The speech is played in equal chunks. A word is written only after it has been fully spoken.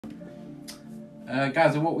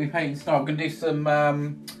Guys, what we painting tonight? We're going to do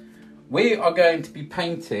some... we are going to be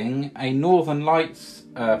painting a Northern Lights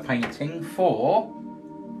painting for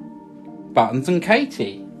Buttons and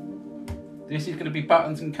Katie. This is going to be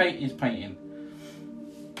Buttons and Katie's painting.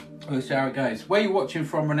 Let's see how it goes. Where are you watching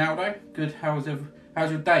from, Ronaldo? Good. How's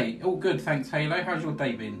your day? All good, thanks, Halo. How's your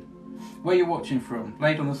day been? Where are you watching from?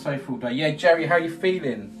 Laid on the sofa all day. Yeah, Jerry, how are you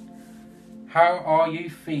feeling? How are you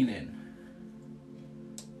feeling?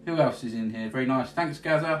 Who else is in here? Very nice. Thanks,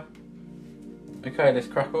 Gaza. Okay, let's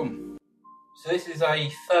crack on. So this is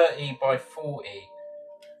a 30 by 40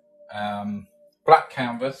 black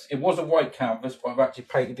canvas. It was a white canvas, but I've actually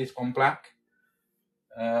painted this one black.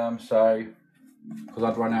 So, because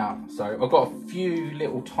I'd run out. So I've got a few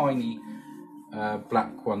little tiny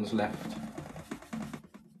black ones left.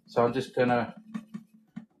 So I'm just gonna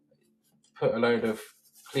put a load of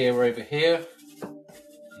clear over here.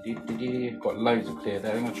 Got loads of clear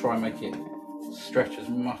there. I'm going to try and make it stretch as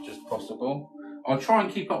much as possible. I'll try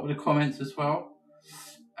and keep up with the comments as well.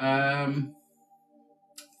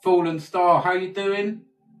 Fallen Star, how you doing?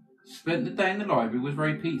 Spent the day in the library, was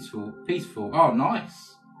very peaceful. Oh,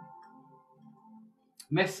 nice.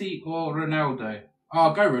 Messi or Ronaldo? Oh,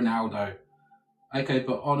 I'll go Ronaldo. Okay,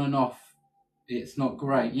 but on and off, it's not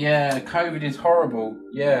great. Yeah, COVID is horrible.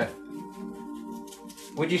 Yeah.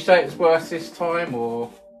 Would you say it's worse this time,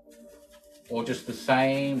 or just the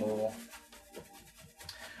same? Or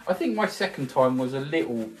I think my second time was a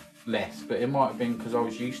little less, but it might have been because I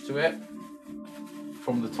was used to it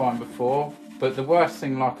from the time before. But the worst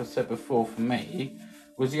thing, like I said before, for me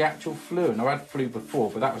was the actual flu. And I had flu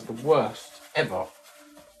before, but that was the worst ever.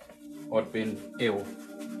 I'd been ill.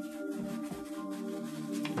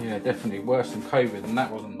 Yeah, definitely worse than COVID, and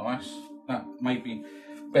that wasn't nice. That made me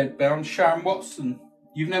bedbound. Sharon Watson,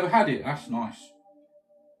 you've never had it? That's nice.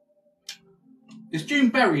 Is June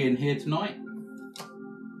Berry in here tonight?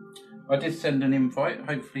 I did send an invite.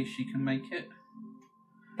 Hopefully she can make it.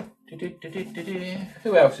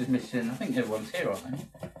 Who else is missing? I think everyone's here, aren't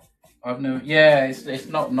they? I've no. Yeah, it's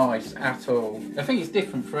not nice at all. I think it's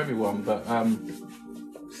different for everyone, but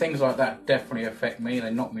things like that definitely affect me.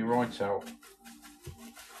 They knock me right out.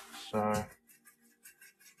 So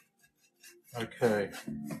okay.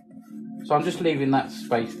 So I'm just leaving that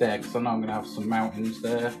space there because I know I'm going to have some mountains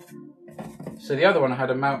there. So the other one I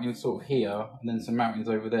had a mountain sort of here and then some mountains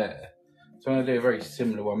over there. So I'm going to do a very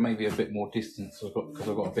similar one, maybe a bit more distance because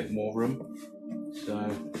I've got a bit more room. So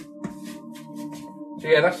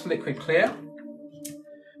yeah, that's liquid clear.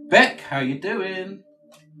 Beck, how you doing?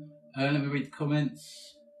 Let me read the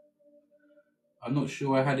comments. I'm not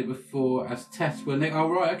sure I had it before as tests when they... Oh,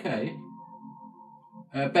 right, okay.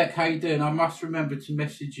 Beck, how you doing? I must remember to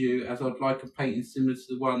message you as I'd like a painting similar to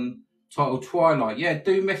the one titled Twilight. Yeah,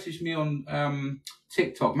 do message me on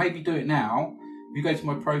TikTok. Maybe do it now. If you go to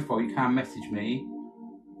my profile, you can message me.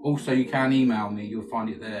 Also, you can email me. You'll find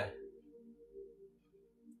it there.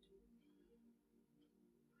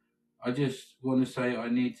 I just want to say I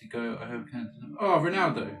need to go. I have cancer. Oh,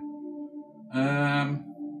 Ronaldo.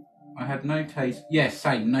 I had no taste. Yes,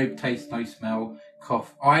 same. No taste, no smell.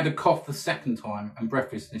 Cough. I had a cough the second time and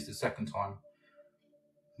breathlessness the second time.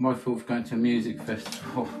 My fault for going to a music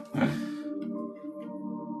festival.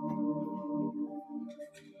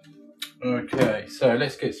 Okay, so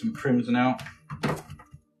let's get some crimson out.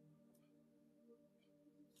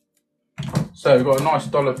 So we've got a nice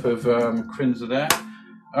dollop of crimson there.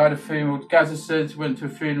 I had a funeral. Gaza says went to a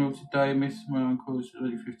funeral today. Missed my uncle's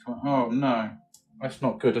early 51. Oh no, that's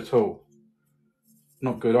not good at all.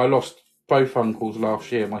 Not good. I lost both uncles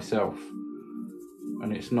last year myself,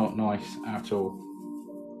 and it's not nice at all.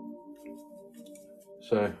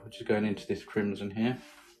 So we're just going into this crimson here.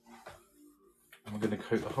 And we're going to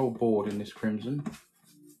coat the whole board in this crimson.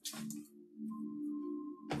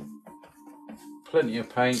 Plenty of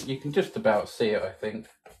paint. You can just about see it, I think.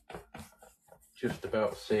 Just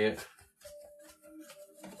about see it.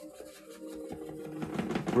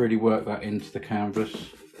 Really work that into the canvas.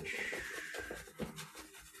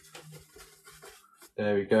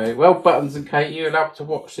 There we go. Well, Buttons and Kate, you're allowed to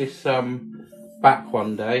watch this back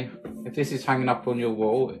one day. If this is hanging up on your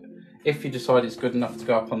wall, if you decide it's good enough to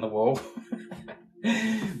go up on the wall,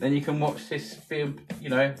 then you can watch this being, you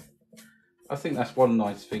know, I think that's one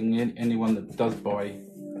nice thing. Anyone that does buy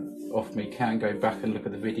off me can go back and look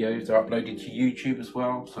at the videos. They're uploaded to YouTube as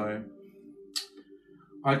well. So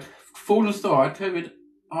I'd Fallen Star, I had COVID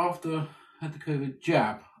after I had the COVID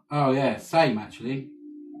jab. Oh yeah, same actually.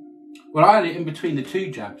 Well, I had it in between the two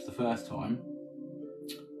jabs the first time.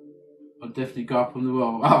 I'd definitely go up on the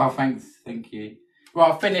wall. Oh, thanks, thank you.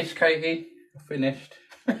 Right, I finished, Katie. I finished.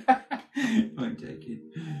 I'm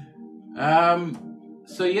joking.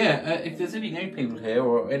 So yeah, if there's any new people here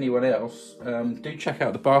or anyone else, do check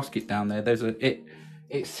out the basket down there. There's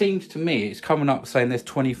it seems to me it's coming up saying there's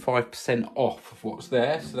 25% off of what's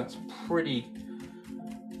there, so that's pretty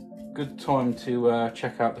good time to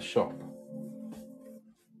check out the shop.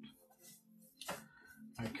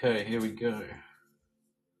 Okay, here we go.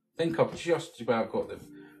 I think I've just about got the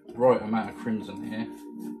right amount of crimson here.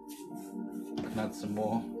 I can add some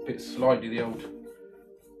more. A bit slightly the old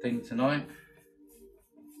thing tonight.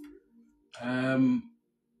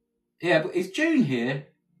 Yeah, but is June here?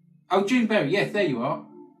 Oh, June Berry, yes, there you are.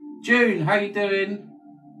 June, how you doing?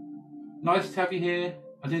 Nice to have you here.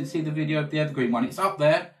 I didn't see the video of the evergreen one. It's up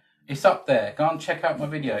there. It's up there. Go and check out my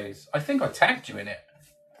videos. I think I tagged you in it.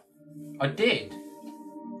 I did.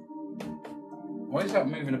 Why is that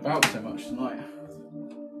moving about so much tonight?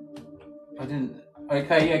 I didn't.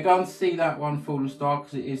 Okay, yeah, go and see that one, Fallen Star,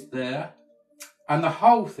 because it is there. And the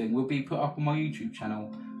whole thing will be put up on my YouTube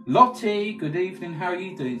channel. Lottie, good evening. How are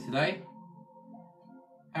you doing today?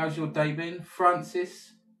 How's your day been?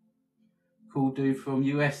 Francis, cool dude from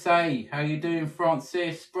USA. How you doing,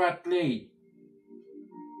 Francis? Bradley.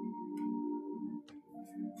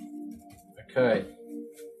 Okay.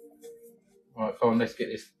 Right, come on. Let's get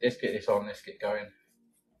this on. Let's get going.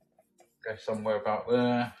 Go somewhere about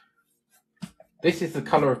there. This is the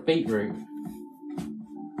colour of beetroot.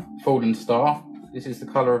 Fallen Star. This is the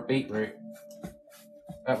colour of beetroot.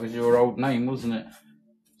 That was your old name, wasn't it?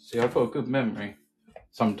 See, I've got a good memory.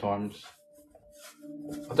 Sometimes.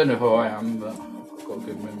 I don't know who I am, but I've got a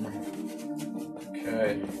good memory.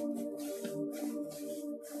 Okay.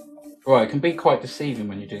 Right, it can be quite deceiving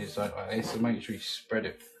when you do this like this, so make sure you spread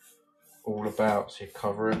it all about so you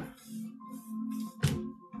cover it.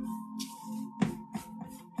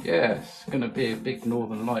 Yeah, it's going to be a big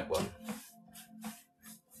Northern Light one.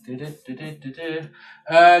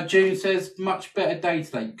 June says, much better day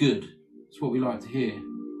today. Good. That's what we like to hear.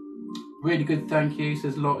 Really good, thank you,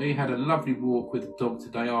 says Lottie. Had a lovely walk with the dog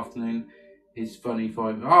today afternoon. It's funny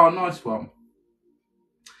vibe. Oh, nice one.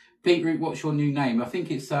 Beetroot, what's your new name? I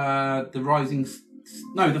think it's the Rising...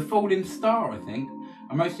 No, the Falling Star, I think.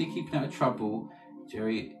 I'm mostly keeping out of trouble.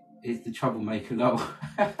 Jerry is the troublemaker, lol.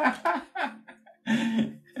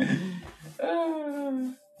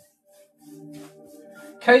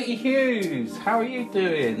 Katie Hughes, how are you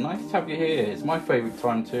doing? Nice to have you here. It's my favourite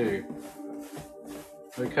time too.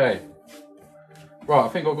 Okay. Right, I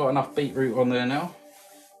think I've got enough beetroot on there now.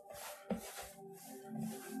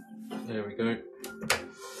 There we go.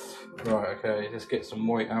 Right, okay, let's get some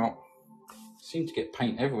white out. Seem to get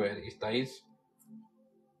paint everywhere these days.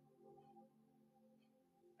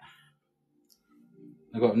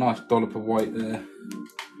 I've got a nice dollop of white there.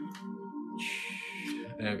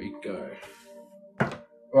 There we go.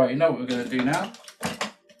 Right, you know what we're going to do now?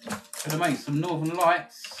 Going to make some Northern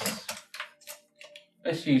Lights.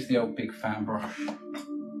 Let's use the old big fan brush.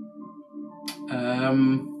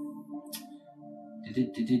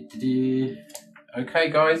 Okay,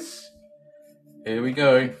 guys, here we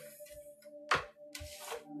go.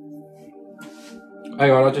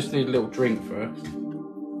 Hang on, I just need a little drink first.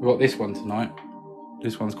 We've got this one tonight.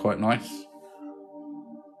 This one's quite nice.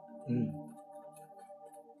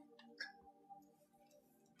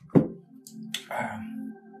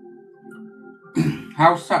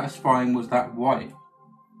 How satisfying was that white?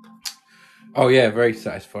 Oh yeah, very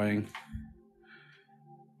satisfying.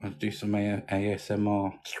 Let's do some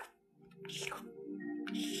ASMR.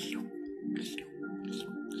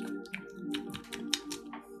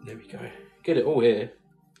 There we go. Get it all here.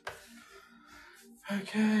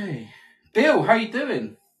 Okay. Bill, how you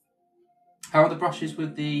doing? How are the brushes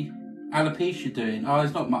with the alopecia doing? Oh,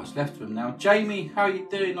 there's not much left of them now. Jamie, how you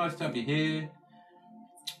doing? Nice to have you here.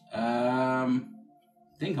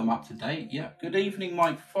 I think I'm up to date. Yeah. Good evening,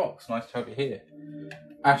 Mike Fox. Nice to have you here.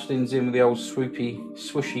 Ashlyn's in with the old swoopy,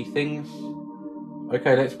 swishy things.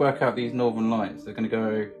 Okay, let's work out these Northern Lights. They're going to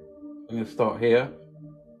go... I'm going to start here.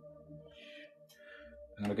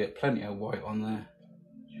 I'm going to get plenty of white on there.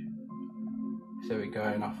 So we're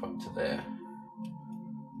going up to there.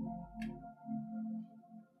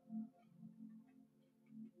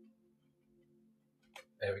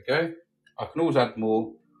 There we go. I can always add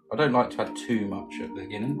more. I don't like to add too much at the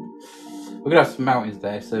beginning. We're going to have some mountains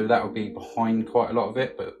there, so that will be behind quite a lot of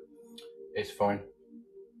it, but it's fine.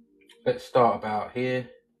 Let's start about here.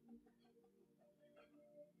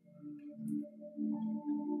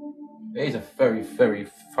 It is a very, very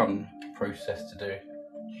fun process to do.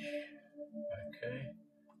 Okay.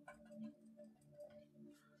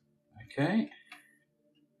 Okay.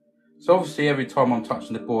 So obviously every time I'm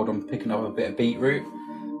touching the board, I'm picking up a bit of beetroot.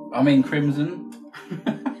 I mean crimson.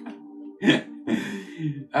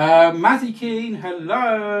 Mazzy Keen,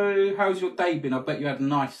 hello. How's your day been? I bet you had a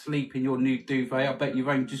nice sleep in your new duvet. I bet you've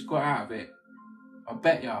only just got out of it. I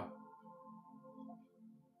bet ya.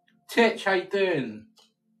 Titch, how you doing?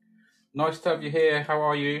 Nice to have you here. How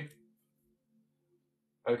are you?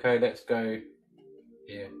 Okay, let's go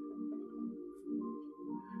here.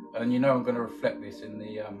 And you know I'm going to reflect this in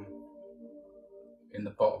the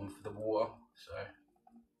bottom for the water. So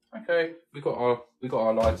okay, we got our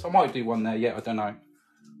lights. I might do one there yet. I don't know.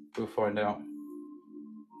 We'll find out.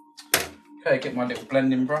 Okay, get my little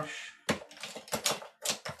blending brush.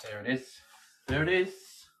 There it is. There it is.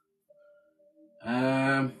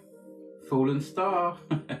 Fallen Star.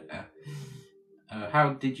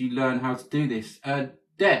 How did you learn how to do this?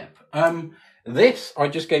 Deb, this, I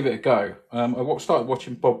just gave it a go. I started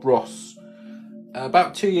watching Bob Ross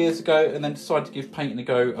about 2 years ago, and then decided to give painting a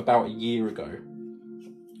go about a year ago.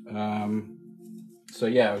 So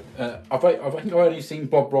yeah, I think I've only seen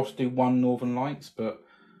Bob Ross do one Northern Lights, but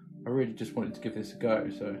I really just wanted to give this a go.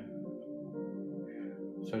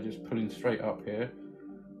 So just pulling straight up here.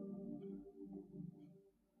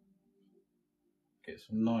 Get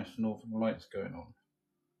some nice Northern Lights going on.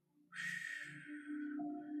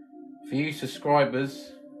 For you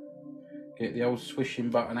subscribers, get the old swishing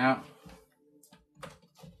button out.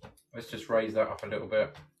 Let's just raise that up a little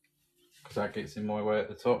bit, because that gets in my way at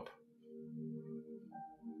the top.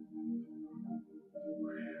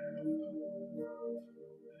 There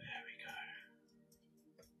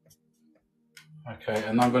we go. Okay,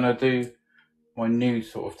 and I'm going to do my new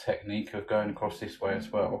sort of technique of going across this way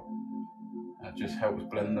as well. That just helps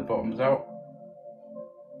blend the bottoms out.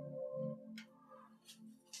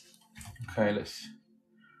 Okay,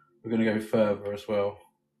 we're going to go further as well.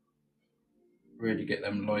 Really get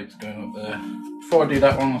them lights going up there. Before I do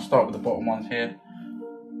that one, I'll start with the bottom ones here.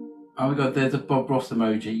 Oh my god, there's a Bob Ross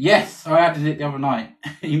emoji. Yes, I added it the other night.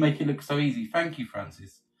 You make it look so easy. Thank you,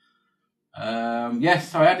 Francis.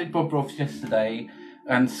 Yes, I added Bob Ross yesterday,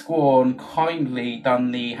 and Squorn kindly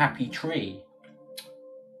done the happy tree.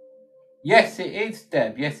 Yes, it is,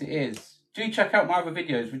 Deb. Yes, it is. Do check out my other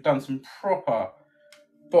videos. We've done some proper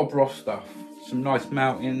Bob Ross stuff. Some nice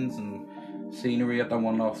mountains and scenery. I done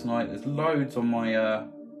one last night. There's loads on my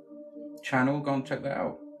channel. Go and check that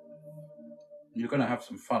out. You're going to have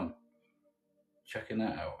some fun checking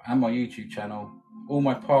that out. And my YouTube channel. All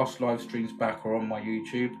my past live streams back are on my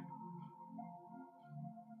YouTube.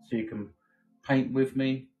 So you can paint with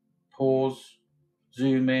me, pause,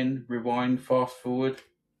 zoom in, rewind, fast forward.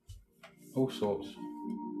 All sorts.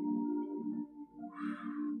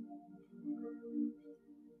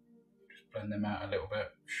 Just blend them out a little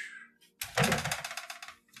bit.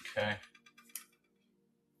 Okay.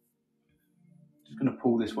 Just going to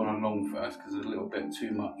pull this one along first because there's a little bit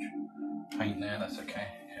too much paint there. That's okay.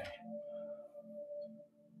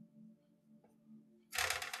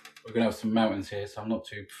 We're going to have some mountains here, so I'm not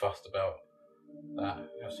too fussed about that.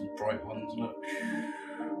 We have some bright ones. Look.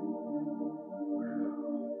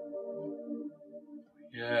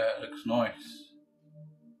 Yeah, it looks nice.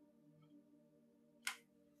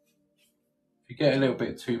 If you get a little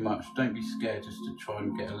bit too much, don't be scared, just to try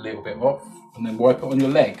and get a little bit off and then wipe it on your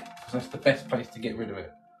leg, because that's the best place to get rid of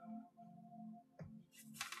it.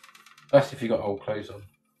 That's if you've got old clothes on.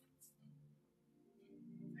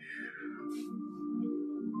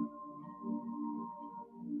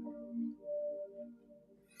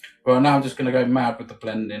 Well, now I'm just going to go mad with the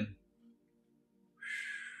blending.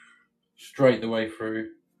 Straight the way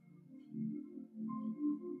through.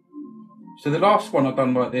 So the last one I've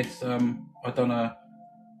done like this, I've done a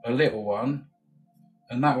little one,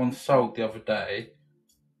 and that one sold the other day.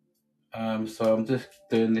 So I'm just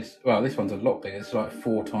doing this. Well, this one's a lot bigger. It's like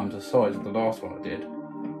 4 times the size of the last one I did.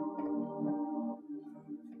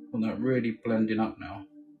 And that really blending up now.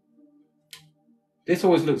 This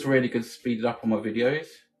always looks really good speeded up on my videos.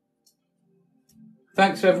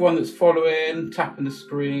 Thanks to everyone that's following, tapping the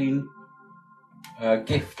screen,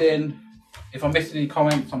 gifting. If I missed any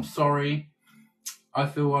comments, I'm sorry. I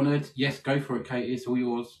feel honoured. Yes, go for it, Katie. It's all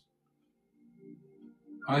yours.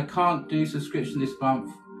 I can't do subscription this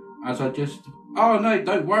month as I just... Oh, no,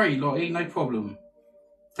 don't worry, Lottie. No problem.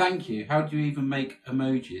 Thank you. How do you even make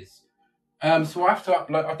emojis? So I have to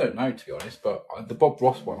upload... I don't know, to be honest, but the Bob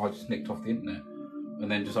Ross one I just nicked off the internet and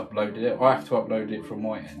then just uploaded it. I have to upload it from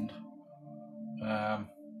my end.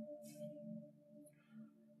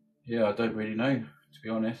 Yeah, I don't really know, to be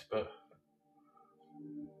honest, but...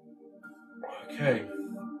 Okay.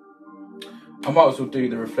 I might as well do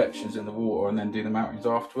the reflections in the water and then do the mountains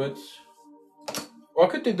afterwards. Or I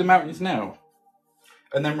could do the mountains now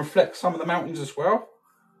and then reflect some of the mountains as well.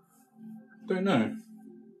 Don't know.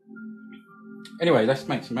 Anyway, let's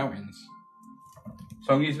make some mountains.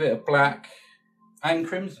 So I'm going to use a bit of black and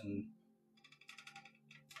crimson.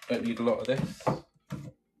 Don't need a lot of this.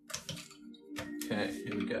 Okay,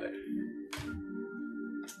 here we go.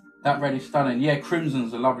 That red is stunning. Yeah,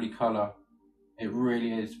 crimson's a lovely colour. It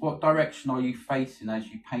really is. What direction are you facing as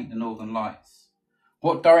you paint the Northern Lights?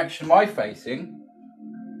 What direction am I facing?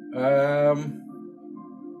 I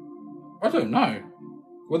don't know.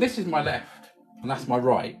 Well, this is my left, and that's my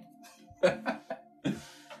right.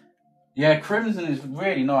 Yeah, crimson is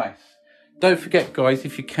really nice. Don't forget, guys,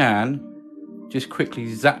 if you can, just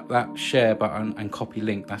quickly zap that share button and copy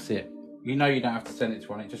link. That's it. You know you don't have to send it to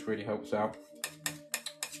one. It just really helps out.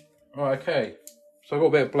 Right, okay. So I've got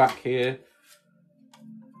a bit of black here.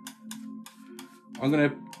 I'm going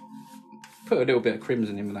to put a little bit of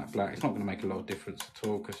crimson in with that black. It's not going to make a lot of difference at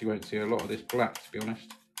all because you won't see a lot of this black, to be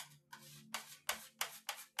honest.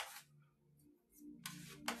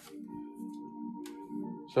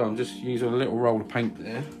 So I'm just using a little roll of paint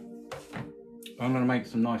there. I'm going to make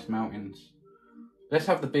some nice mountains. Let's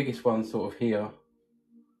have the biggest one sort of here.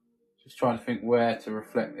 Just trying to think where to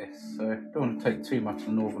reflect this. So I don't want to take too much of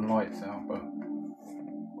the Northern Lights out, but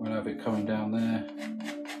we'll have it coming down there.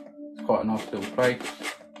 It's quite a nice little place.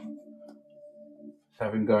 Let's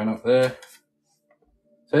have him going up there.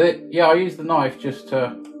 So yeah, I use the knife just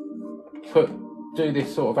to do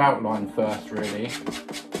this sort of outline first, really.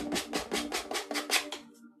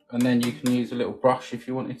 And then you can use a little brush if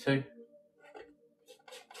you wanted to.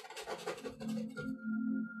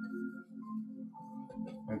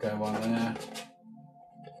 We'll go one there.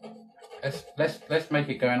 Let's make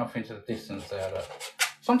it going off into the distance there. Look.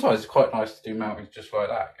 Sometimes it's quite nice to do mountains just like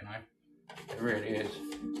that, you know. It really is.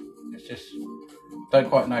 It's just don't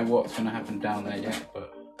quite know what's going to happen down there yet,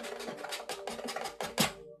 but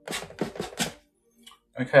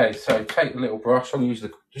okay. So take the little brush. I'm going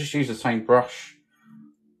to just use the same brush.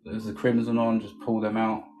 There's the crimson on, just pull them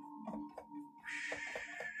out.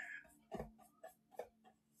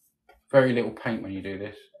 Very little paint when you do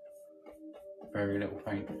this. Very little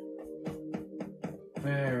paint.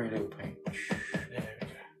 Very little paint. There we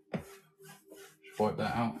go. Just wipe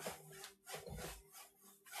that out.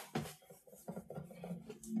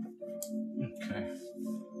 Okay.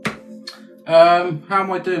 How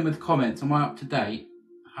am I doing with comments? Am I up to date?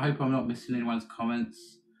 I hope I'm not missing anyone's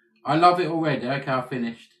comments. I love it already. Okay, I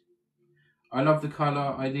finished. I love the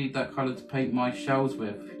colour. I need that colour to paint my shells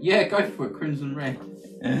with. Yeah, go for it. Crimson red.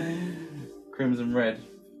 Crimson red.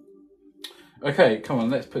 Okay, come on.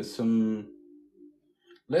 Let's put some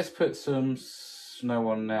snow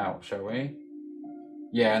on now, shall we?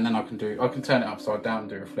 Yeah, and then I can turn it upside down and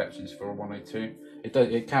do reflections for a 102.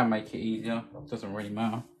 It can make it easier. It doesn't really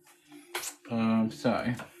matter. So I'm just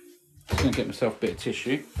gonna get myself a bit of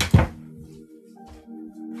tissue.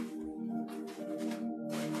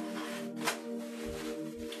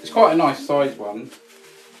 It's quite a nice size one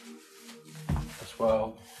as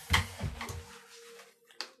well.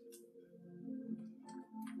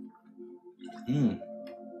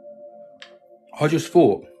 I just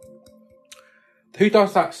thought, who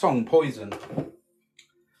does that song, Poison?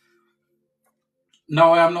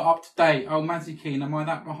 No, I am not up to date. Oh, Mazzy Keen, am I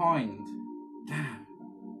that behind?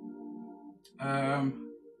 Damn.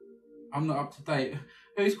 I'm not up to date.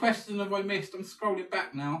 Whose question have I missed? I'm scrolling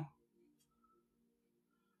back now.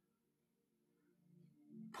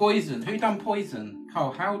 Poison. Who done Poison?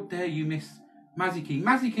 Carl, how dare you miss Mazzy Keen?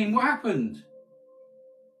 Mazzy Keen, what happened?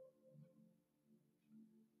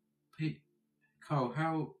 Carl,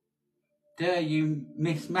 how dare you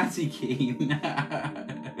miss Mazzy Keen?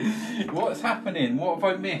 What's happening? What have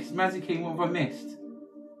I missed? Mazzy Keen, what have I missed?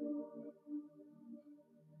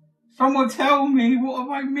 Someone tell me, what have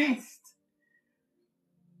I missed?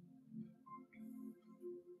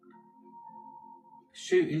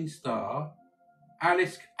 Shooting star.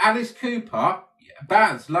 Alice Cooper. Yeah,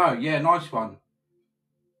 Baz, low. Yeah, nice one.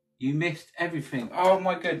 You missed everything. Oh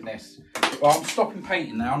my goodness. Well, I'm stopping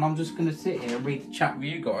painting now and I'm just going to sit here and read the chat with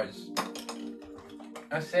you guys.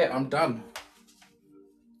 That's it. I'm done.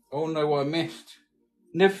 Oh no, what I missed.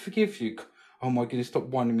 Never forgive you. Oh my goodness, stop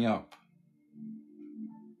winding me up.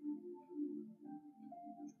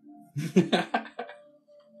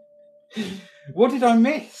 What did I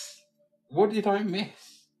miss? What did I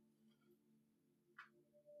miss?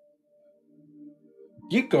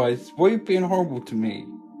 You guys, why are you being horrible to me?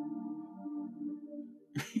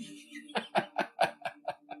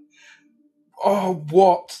 Oh,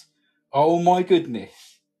 what? Oh my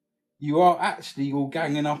goodness. You are actually all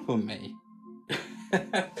ganging up on me.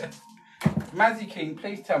 Mazzy King,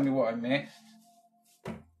 please tell me what I missed.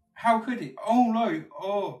 How could it? Oh no.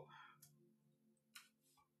 Oh.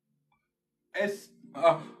 It's,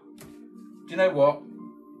 do you know what?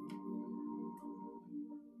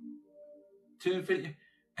 To infinity.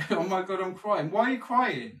 Oh my god, I'm crying. Why are you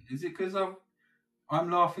crying? Is it because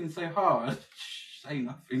I'm laughing so hard? Say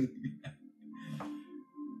nothing.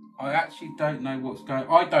 I actually don't know what's going.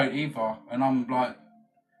 I don't either, and I'm like,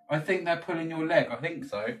 I think they're pulling your leg. I think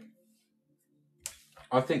so.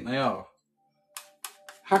 I think they are.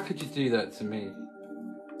 How could you do that to me?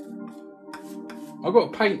 I've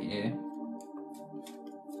got a paint here.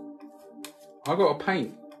 I've got a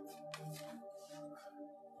paint.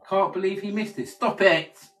 Can't believe he missed it. Stop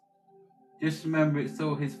it! Just remember it's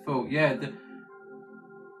all his fault. Yeah,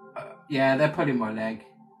 yeah, they're pulling my leg.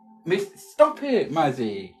 Stop it,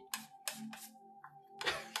 Mazzy!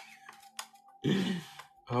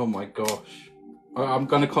 Oh my gosh. I'm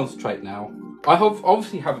going to concentrate now. I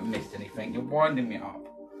obviously haven't missed anything. You're winding me up.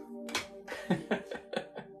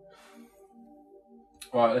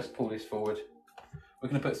 Right, let's pull this forward. We're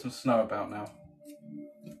going to put some snow about now.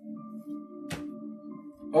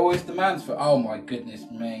 Oh, it's the man's for. Oh my goodness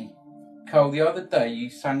me. Cole, the other day you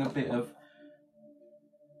sang a bit of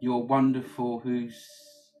You're Wonderful Who's...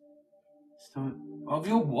 Of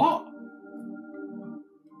your what?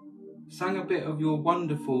 Sang a bit of You're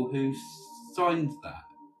Wonderful Who signs that.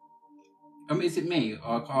 Is it me?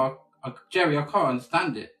 Jerry, I can't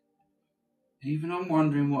understand it. Even I'm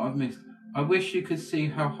wondering what I've missed. I wish you could see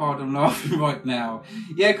how hard I'm laughing right now.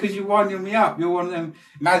 Yeah, because you're winding me up. You're one of them...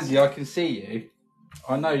 Mazzy, I can see you.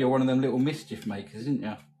 I know you're one of them little mischief makers, isn't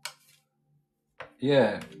you?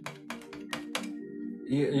 Yeah.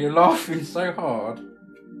 You're laughing so hard.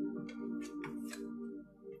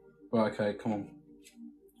 Right, okay, come on.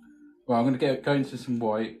 Well, I'm going to go into some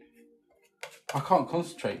white. I can't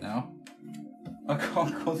concentrate now. I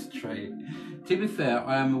can't concentrate. To be fair,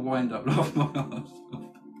 I am a wind-up laugh my arse off.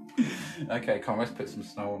 Okay, come on, let's put some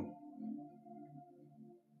snow on.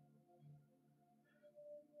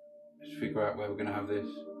 Let's figure out where we're going to have this.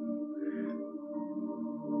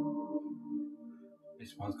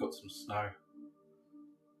 This one's got some snow.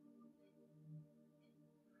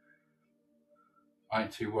 I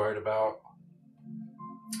ain't too worried about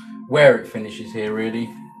where it finishes here, really.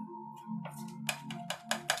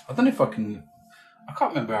 I don't know if I can... I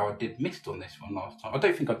can't remember how I did mist on this one last time. I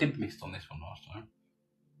don't think I did mist on this one last time.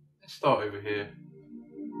 Let's start over here.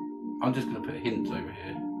 I'm just going to put hints over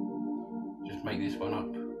here. Just make this one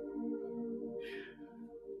up.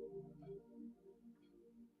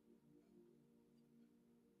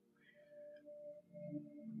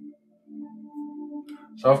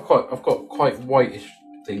 So I've got quite whitish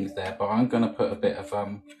things there, but I'm going to put a bit of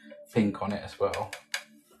pink on it as well.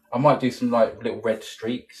 I might do some like little red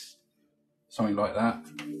streaks, something like that,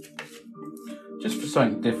 just for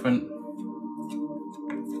something different.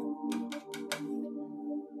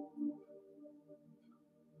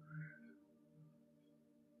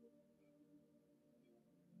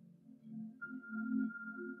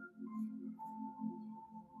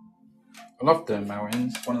 I love doing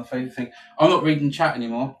mountains. One of the favourite things. I'm not reading chat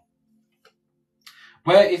anymore.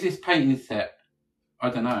 Where is this painting set? I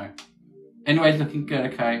don't know. Anyway, it's looking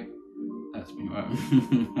good. Okay, that's me.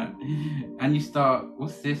 And you start.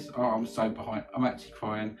 What's this? Oh, I'm so behind. I'm actually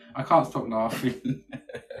crying. I can't stop laughing.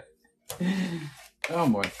 Oh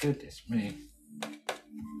my goodness me.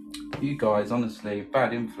 You guys, honestly,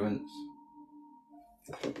 bad influence.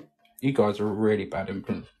 You guys are a really bad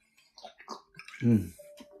influence.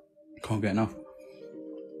 Can't get enough.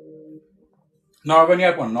 No, I've only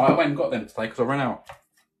had one night. I went and got them today because I ran out.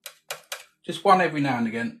 Just one every now and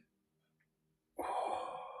again.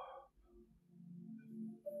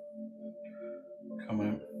 Come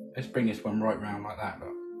on. Let's bring this one right round like that.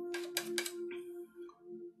 Look.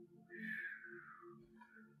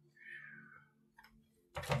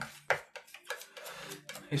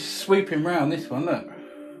 It's sweeping round this one, look.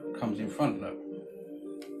 Comes in front, look.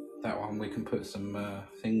 That one we can put some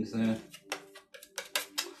things there.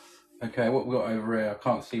 Okay, what we got over here? I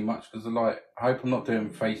can't see much because the light. I hope I'm not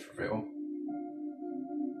doing face reveal.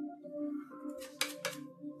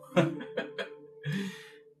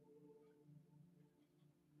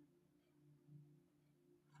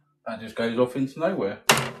 That just goes off into nowhere.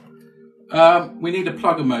 We need a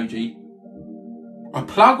plug emoji. A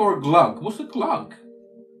plug or a glug? What's a glug?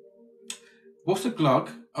 What's a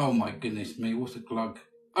glug? Oh my goodness me, what's a glug?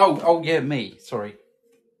 Oh yeah, me, sorry.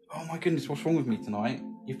 Oh my goodness, what's wrong with me tonight?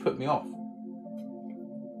 You've put me off.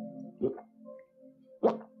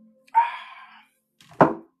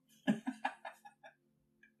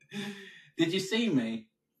 Did you see me?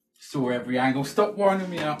 Saw every angle. Stop winding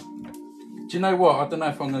me up. Do you know what? I don't know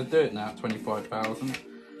if I'm going to do it now at 25,000.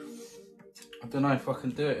 I don't know if I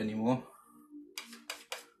can do it anymore.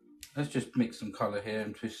 Let's just mix some colour here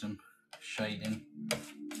and twist some shading.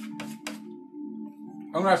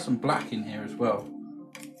 I'm going to have some black in here as well.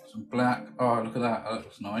 Some black. Oh, look at that. That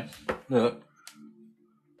looks nice. Look.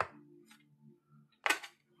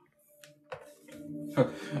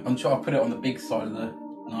 I'm trying to put it on the big side of the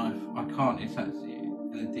knife. I can't. It's actually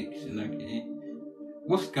an addiction. Okay.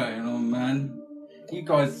 What's going on, man? You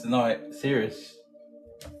guys tonight, serious.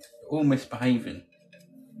 All misbehaving.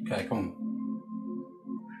 Okay, come on.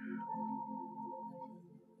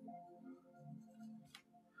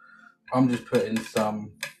 I'm just putting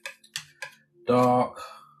some darker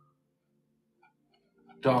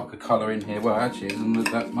colour in here. Well, actually, it doesn't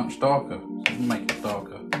look that much darker. So I'll make it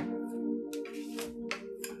darker.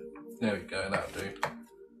 There we go, that'll do.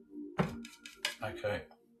 Okay.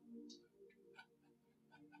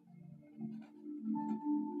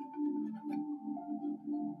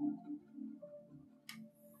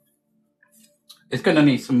 It's going to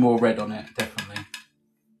need some more red on it, definitely.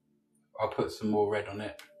 I'll put some more red on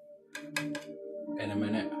it in a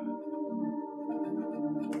minute.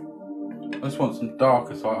 I just want some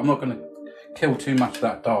darker side. I'm not going to kill too much of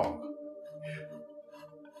that dark.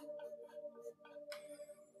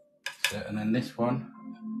 That's it. And then this one,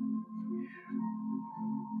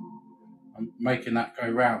 I'm making that go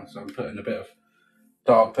round, so I'm putting a bit of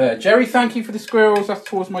dark there. Jerry, thank you for the squirrels. That's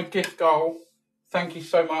towards my gift goal. Thank you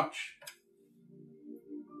so much.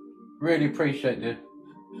 Really appreciate the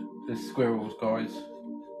squirrels, guys.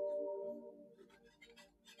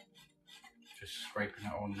 Just scraping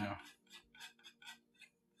it on now.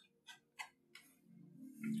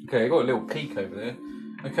 Okay, I got a little peek over there.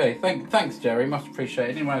 Okay, thanks, Jerry. Much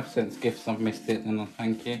appreciated. Anyone else sends gifts, I've missed it, then I'll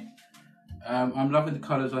thank you. I'm loving the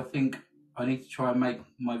colours. I think I need to try and make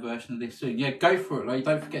my version of this soon. Yeah, go for it, like.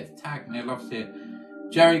 Don't forget to tag me. I love to see it.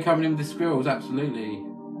 Jerry coming in with the squirrels, absolutely.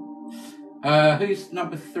 Who's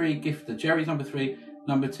number 3 gifter? Jerry's number 3.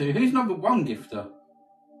 Number 2. Who's number 1 gifter?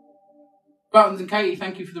 Buttons and Katie,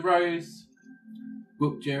 thank you for the rose.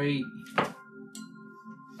 Whoop, Jerry.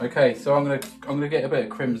 Okay, so I'm gonna get a bit of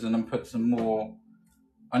crimson and put some more.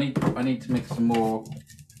 I need to mix some more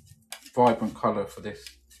vibrant colour for this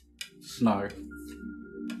snow.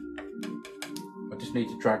 I just need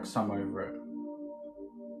to drag some over it.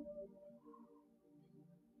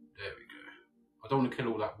 There we go. I don't want to kill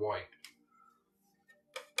all that white.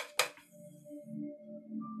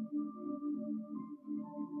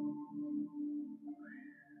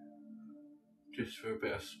 Just for a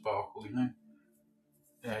bit of sparkle, you know?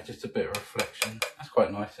 Yeah, just a bit of reflection. That's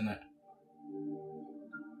quite nice, isn't it?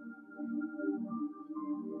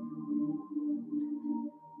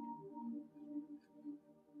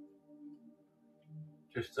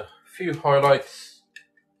 Just a few highlights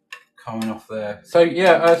coming off there. So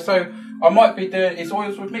yeah, so I might be doing, it's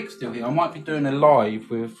Oils with Mix still here. I might be doing a live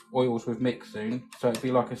with Oils with Mix soon. So it'll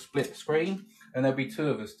be like a split screen and there'll be 2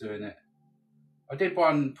 of us doing it. I did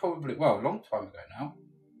one probably, well, a long time ago now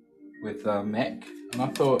with Mick, and I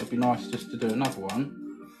thought it'd be nice just to do another one.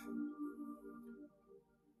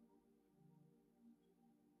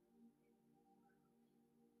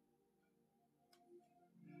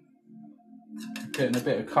 Getting a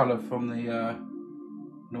bit of colour from the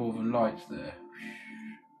Northern Lights there.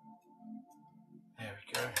 There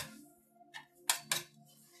we go.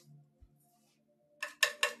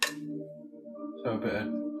 So a bit of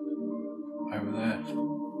over there.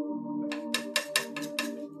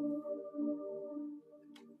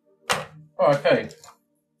 Oh, okay.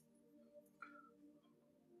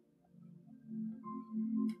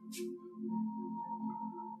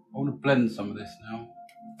 I want to blend some of this now.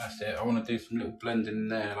 That's it. I want to do some little blending in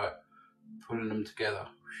there, like pulling them together.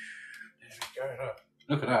 There we go.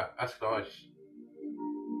 Look at that. That's nice.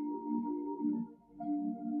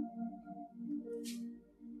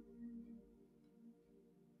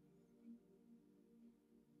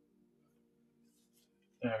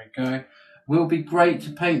 There we go. Will be great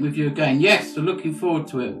to paint with you again. Yes, so looking forward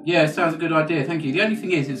to it. Yeah, sounds a good idea. Thank you. The only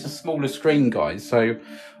thing is, it's a smaller screen, guys. So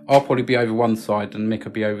I'll probably be over one side and Mick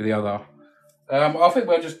will be over the other. I think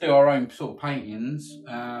we'll just do our own sort of paintings.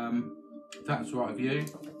 If that's right with you.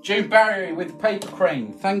 June Barry with the paper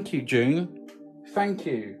crane. Thank you, June. Thank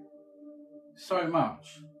you so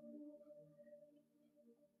much.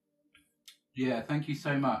 Yeah, thank you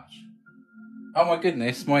so much. Oh my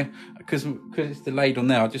goodness, because it's delayed on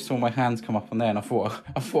there. I just saw my hands come up on there, and I thought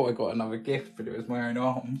I got another gift, but it was my own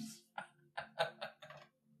arms.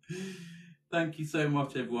 Thank you so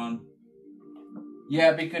much, everyone.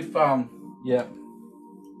 Yeah, it'd be good fun. Yeah.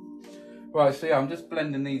 Right, so yeah, I'm just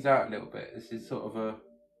blending these out a little bit. This is sort of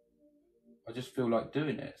I just feel like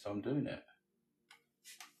doing it, so I'm doing it.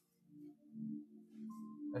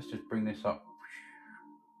 Let's just bring this up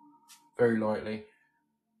very lightly.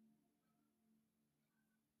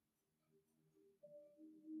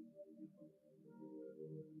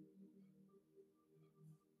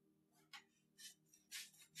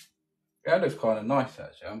 Yeah, that looks kind of nice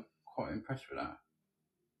actually. I'm quite impressed with that.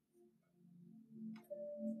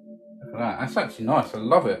 Look at that. That's actually nice. I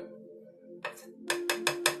love it.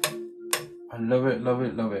 I love it, love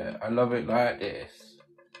it, love it. I love it like this.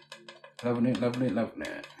 Loving it, loving it, loving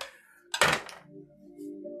it.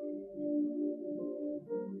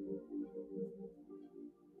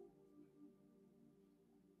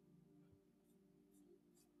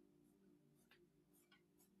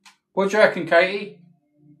 What do you reckon, Katie?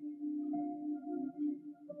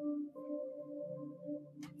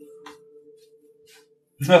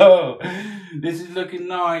 Oh, this is looking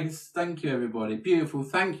nice. Thank you, everybody. Beautiful.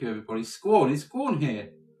 Thank you, everybody. Squawn. Is Squawn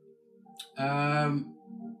here?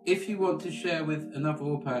 If you want to share with another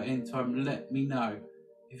Orpa in time, let me know.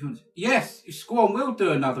 If you want to, yes, Squawn will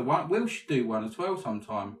do another one. We'll do one as well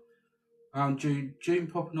sometime. June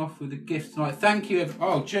popping off with the gift tonight. Thank you.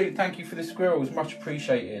 Oh, June, thank you for the squirrels. Much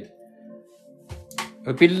appreciated.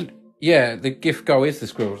 Yeah, the gift goal is the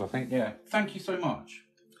squirrels, I think. Yeah. Thank you so much.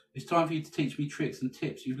 It's time for you to teach me tricks and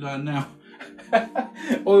tips you've learned now.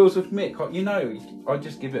 Oils of Mick. You know, I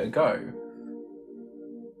just give it a go.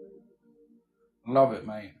 Love it,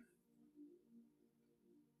 mate.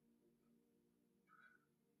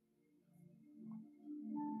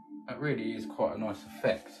 That really is quite a nice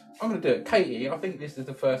effect. I'm going to do it. Katie, I think this is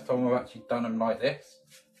the first time I've actually done them like this.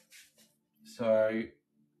 So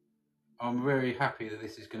I'm very happy that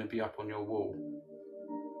this is going to be up on your wall.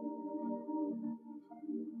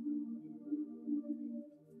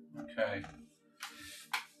 Okay.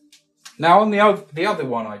 Now on the other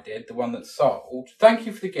one I did, the one that sold. Thank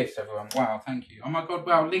you for the gifts, everyone. Wow, thank you. Oh my God,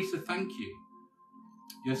 wow, Lisa, thank you.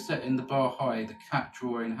 You're setting the bar high. The cat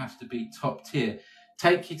drawing has to be top tier.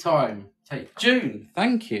 Take your time. June,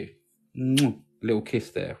 thank you. Little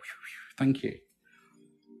kiss there. Thank you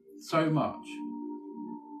so much.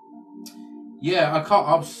 Yeah,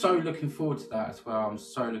 I'm so looking forward to that as well. I'm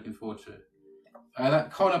so looking forward to it.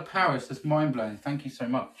 That Connor Paris, that's mind blowing. Thank you so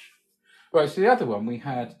much. Right, so the other one we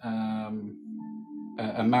had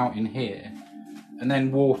a mountain here, and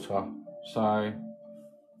then water. So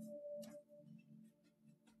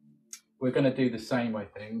we're going to do the same, I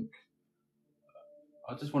think.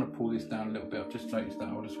 I just want to pull this down a little bit. I've just noticed that.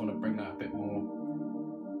 I just want to bring that a bit more.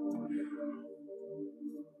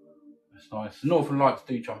 That's nice. The Northern Lights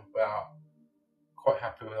do jump about. Quite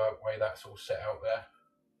happy with the way that's all set out there.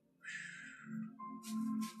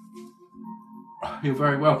 You're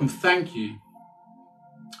very welcome. Thank you.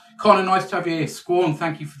 Connor, nice to have you here. Squawn,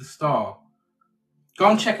 thank you for the star. Go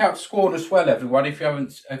and check out Squawn as well, everyone. If you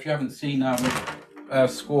haven't seen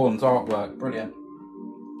Squawn's artwork, brilliant.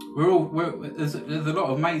 There's a lot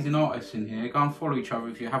of amazing artists in here. Go and follow each other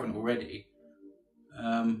if you haven't already.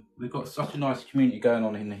 We've got such a nice community going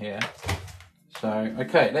on in here. So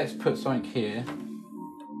okay, let's put something here.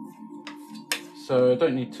 So I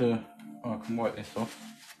don't need to. Oh, I can wipe this off.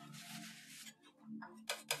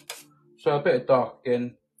 So a bit of dark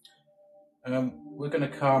again. We're going to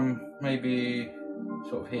come maybe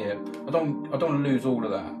sort of here. I don't want to lose all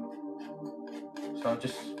of that. So I'm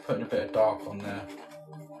just putting a bit of dark on there.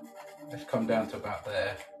 Let's come down to about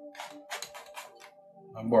there.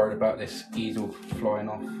 I'm worried about this easel flying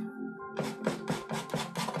off.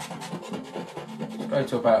 Let's go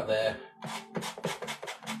to about there.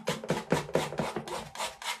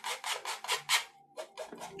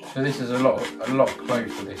 So this is a lot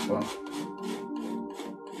closer, this one.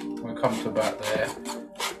 We'll come to about there.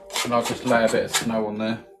 And I'll just lay a bit of snow on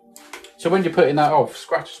there. So when you're putting that off,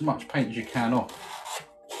 scratch as much paint as you can off.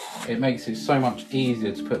 It makes it so much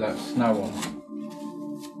easier to put that snow on.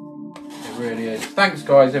 It really is. Thanks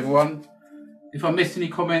guys, everyone. If I missed any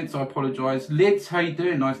comments, I apologise. Lids, how you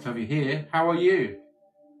doing? Nice to have you here. How are you?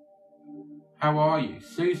 How are you?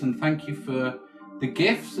 Susan, thank you for the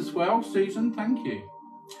gifts as well. Susan, thank you.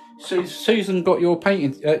 So Susan got your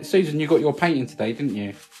painting. Susan, you got your painting today, didn't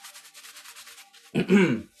you?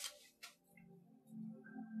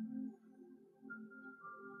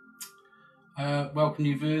 Welcome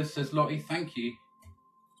new viewers, says Lottie, thank you.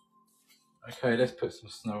 Okay, let's put some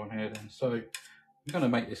snow on here then. So I'm going to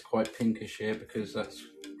make this quite pinkish here because that's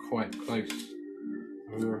quite close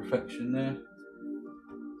to the reflection there.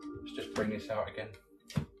 Let's just bring this out again.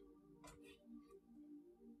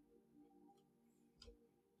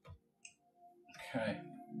 Okay.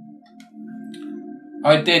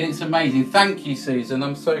 I did, it's amazing. Thank you, Susan.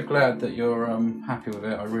 I'm so glad that you're happy with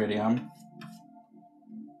it. I really am.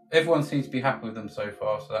 Everyone seems to be happy with them so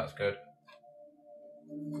far, so that's good.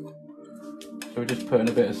 So we're just putting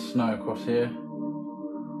a bit of snow across here.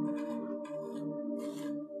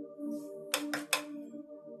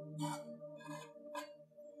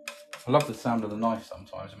 I love the sound of the knife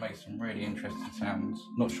sometimes. It makes some really interesting sounds.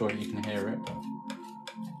 Not sure if you can hear it, but...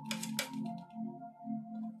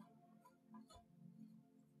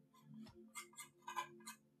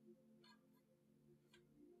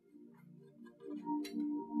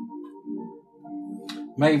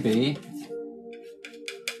 Maybe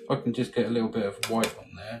I can just get a little bit of white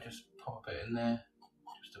on there, just pop it in there,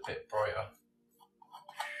 just a bit brighter.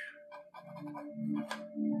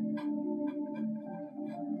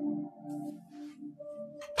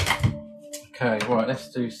 Okay, right,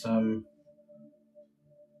 let's do some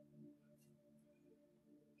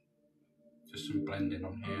blending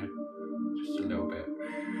on here, just a little bit.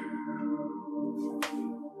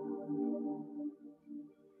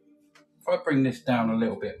 If I bring this down a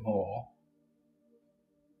little bit more,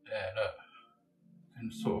 yeah, look,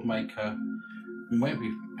 and sort of make a,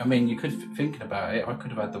 maybe, I mean, you could, thinking about it, I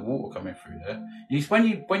could have had the water coming through there. When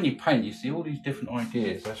you paint, you see all these different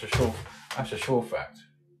ideas. That's a sure fact.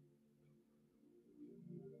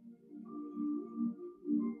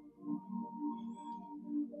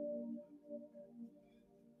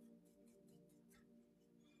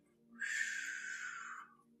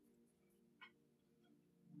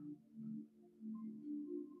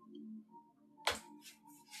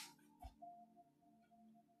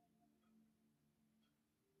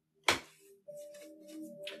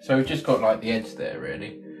 So we've just got like the edge there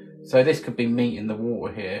really. So this could be meeting the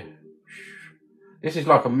water here. This is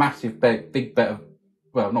like a massive, big better,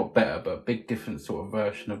 well not better, but big different sort of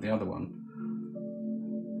version of the other one.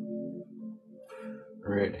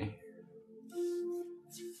 Really.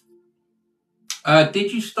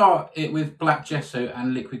 Did you start it with black gesso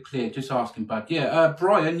and liquid clear? Just asking, bud. Yeah,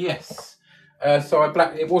 Brian, yes. So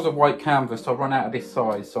it was a white canvas, so I run out of this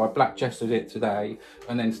size, so I black gessoed it today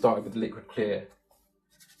and then started with the liquid clear.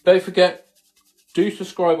 Don't forget, do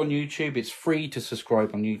subscribe on YouTube. It's free to subscribe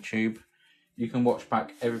on YouTube. You can watch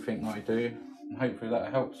back everything that I do, and hopefully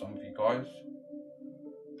that helps some of you guys.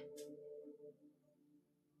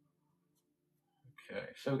 Okay,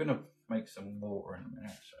 so we're going to make some water in a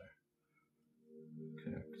minute, so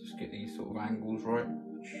okay, just get these sort of angles right.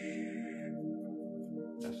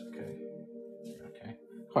 That's okay. Okay,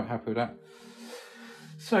 quite happy with that.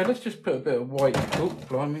 So let's just put a bit of white. Oh,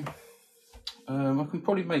 blimey. I can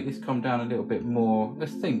probably make this come down a little bit more.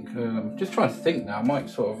 Let's think. Just trying to think now. I might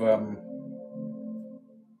sort of.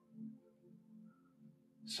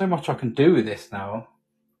 So much I can do with this now.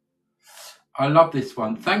 I love this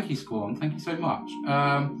one. Thank you, Squan. Thank you so much.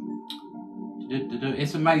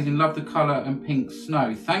 It's amazing. Love the colour and pink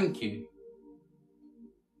snow. Thank you.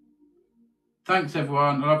 Thanks,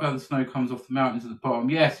 everyone. I love how the snow comes off the mountains at the bottom.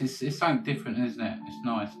 Yes, it's something different, isn't it? It's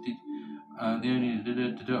nice.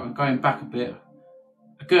 I'm going back a bit.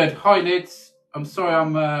 Good. Hi, Lids. I'm sorry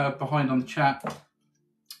I'm behind on the chat.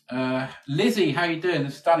 Lizzie, how you doing?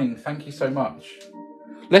 It's stunning. Thank you so much.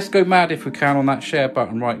 Let's go mad if we can on that share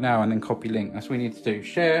button right now and then copy link. That's what we need to do.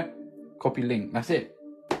 Share, copy link. That's it.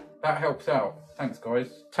 That helps out. Thanks,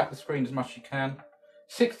 guys. Tap the screen as much as you can.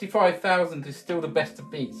 65,000 is still the best to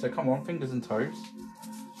beat. So come on, fingers and toes.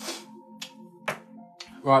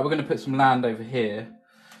 Right, we're going to put some land over here.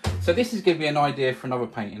 So this is giving me an idea for another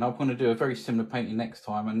painting. I'm going to do a very similar painting next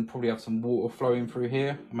time and probably have some water flowing through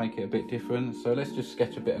here, make it a bit different. So let's just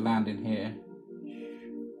sketch a bit of land in here.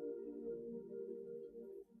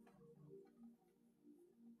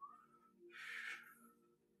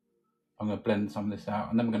 I'm going to blend some of this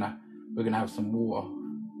out, and then we're gonna have some water.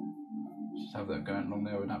 Just have that going along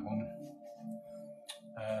there with that one.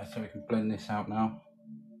 So we can blend this out now.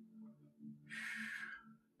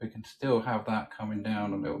 We can still have that coming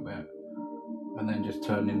down a little bit, and then just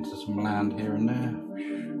turn into some land here and there.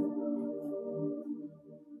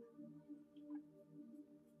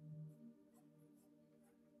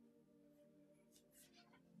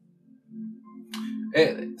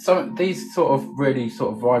 These sort of really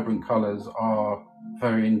sort of vibrant colours are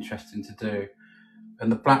very interesting to do,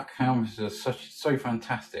 and the black canvases are so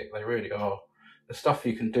fantastic. They really are. The stuff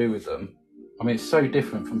you can do with them, I mean, it's so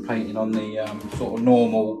different from painting on the sort of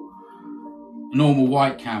normal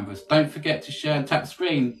white canvas. Don't forget to share and tap the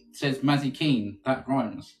screen. It says Mazzy Keen. That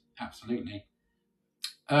rhymes. Absolutely.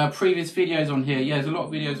 Previous videos on here. Yeah, there's a lot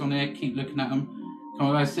of videos on here. Keep looking at them. Come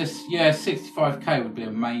on, guys. Yeah, 65k would be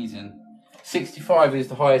amazing. 65 is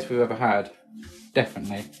the highest we've ever had.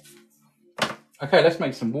 Definitely. Okay, let's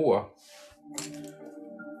make some water.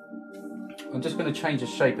 I'm just going to change the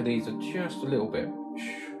shape of these just a little bit.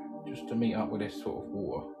 meet up with this sort of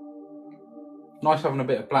water. Nice having a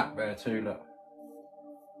bit of black there too, look.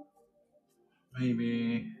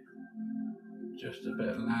 Maybe just a bit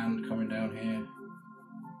of land coming down here.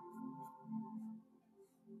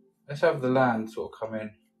 Let's have the land sort of come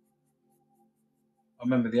in. I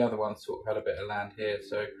remember the other one sort of had a bit of land here,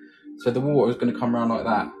 so the water is going to come around like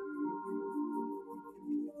that.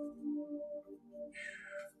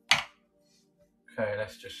 Okay,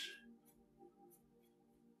 let's just...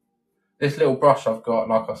 This little brush I've got,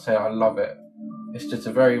 like I say, I love it. It's just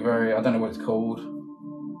a very, very, I don't know what it's called.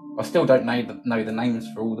 I still don't know the names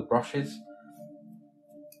for all the brushes.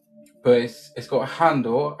 But it's got a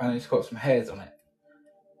handle and it's got some hairs on it.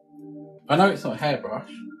 I know it's not a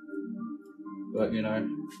hairbrush, but you know,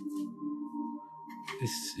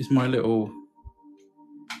 it's my little...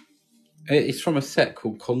 It's from a set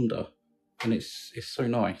called Conda, and it's so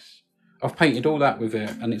nice. I've painted all that with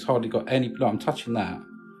it, and it's hardly got any... Look, I'm touching that,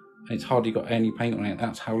 and it's hardly got any paint on it.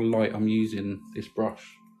 That's how light I'm using this brush.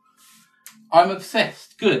 I'm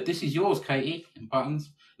obsessed. Good. This is yours, Katie, and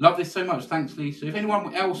Buttons. Love this so much. Thanks, Lisa. If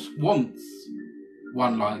anyone else wants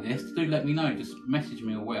one like this, do let me know. Just message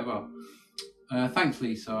me or whatever. Thanks,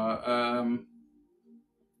 Lisa.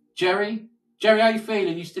 Jerry, how you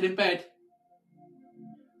feeling? You still in bed?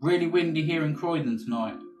 Really windy here in Croydon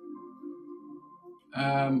tonight.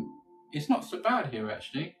 It's not so bad here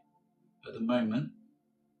actually at the moment.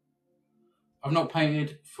 I've not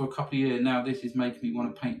painted for a couple of years now. This is making me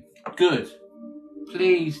want to paint. Good.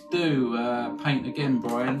 Please do paint again,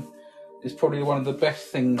 Brian. It's probably one of the best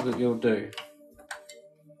things that you'll do.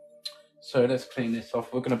 So let's clean this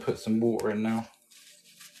off. We're going to put some water in now.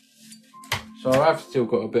 So I've still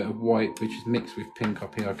got a bit of white, which is mixed with pink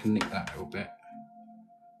up here. I can nick that a little bit.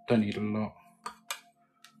 Don't need a lot.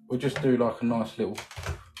 We'll just do like a nice little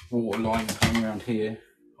water line coming around here.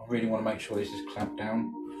 I really want to make sure this is clamped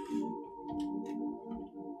down.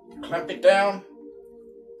 Clamp it down.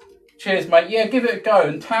 Cheers, mate. Yeah, give it a go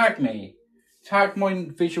and tag me. Tag my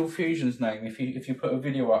Visual Fusion's name if you put a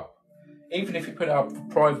video up. Even if you put it up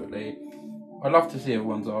privately. I love to see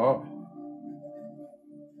everyone's art.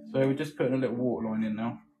 So we're just putting a little water line in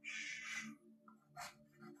now.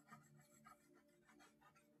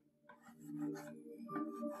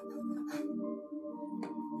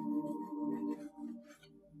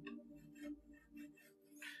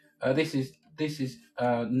 This is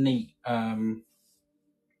neat.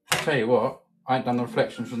 Tell you what, I ain't done the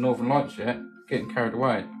reflections from Northern Lights yet. Getting carried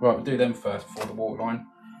away. Right, we'll do them first before the water line.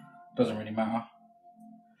 Doesn't really matter.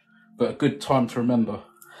 But a good time to remember.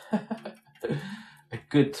 A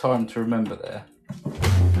good time to remember there.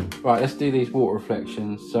 Right, let's do these water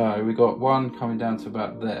reflections. So we got one coming down to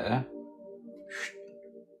about there.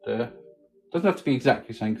 There. Doesn't have to be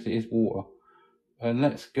exactly the same because it is water. And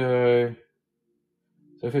let's go.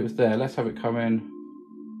 So if it was there, let's have it come in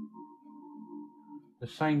the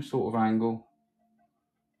same sort of angle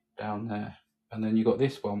down there. And then you got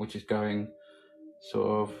this one, which is going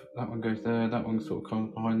sort of, that one goes there, that one sort of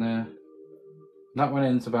comes behind there. That one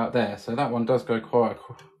ends about there, so that one does go quite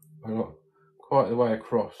the way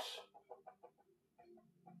across.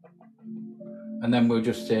 And then we'll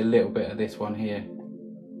just see a little bit of this one here.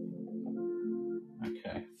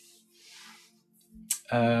 Okay.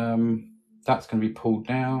 That's going to be pulled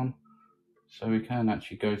down, so we can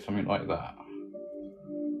actually go something like that.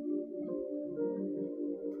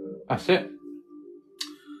 That's it.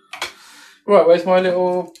 Right, where's my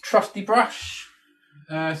little trusty brush?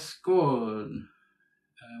 Scored.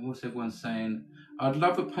 What's everyone saying? I'd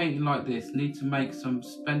love a painting like this. Need to make some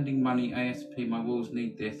spending money ASP. My walls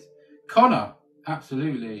need this. Connor,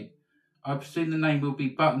 absolutely. I presume the name will be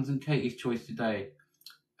Buttons and Katie's choice today.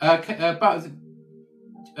 Buttons.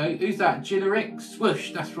 Who's that? Gillerick?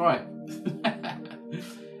 Swoosh, that's right.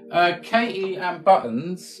 Katie and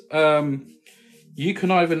Buttons, you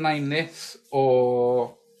can either name this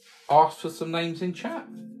or ask for some names in chat.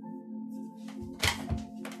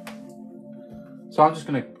 So I'm just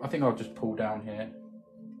going to, I think I'll just pull down here.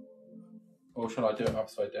 Or shall I do it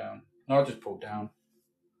upside down? No, I'll just pull down.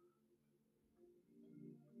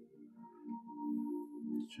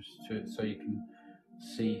 Just to it so you can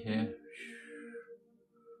see here.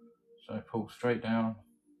 So I pull straight down.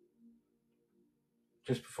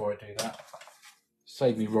 Just before I do that.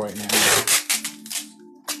 Save me right now.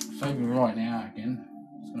 Save me right now again.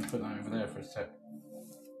 Just going to put that over there for a sec.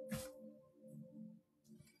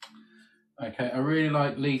 Okay, I really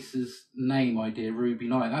like Lisa's name idea, Ruby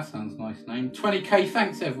Night. That sounds a nice name. 20k,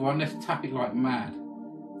 thanks everyone. Let's tap it like mad.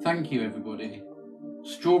 Thank you, everybody.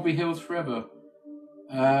 Strawberry Hills forever.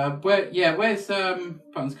 Where's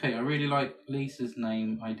Buttons Kate? I really like Lisa's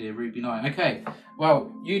name idea, Ruby Night. Okay,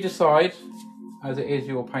 well, you decide, as it is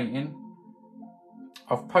your painting.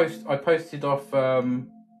 I posted off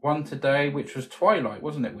one today, which was Twilight,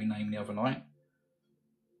 wasn't it? We named the other night.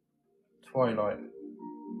 Twilight.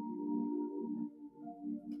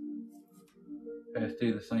 Okay, let's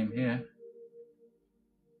do the same here.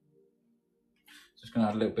 Just gonna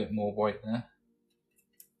add a little bit more white there.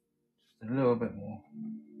 Just a little bit more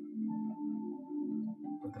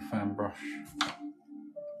with the fan brush.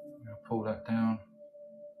 I'll pull that down.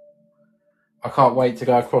 I can't wait to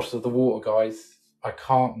go across to the water, guys. I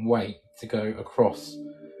can't wait to go across.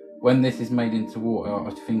 When this is made into water,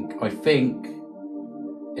 I think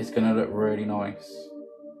it's gonna look really nice.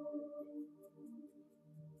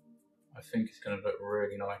 I think it's gonna look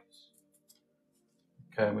really nice.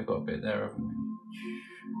 Okay, we got a bit there, haven't we?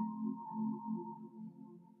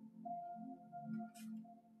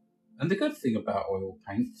 And the good thing about oil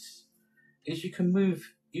paints is you can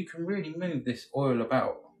really move this oil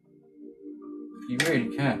about. You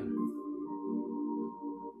really can.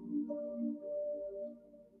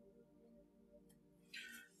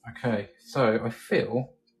 Okay, so I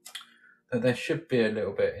feel that there should be a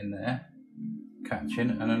little bit in there catching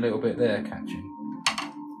and a little bit there catching.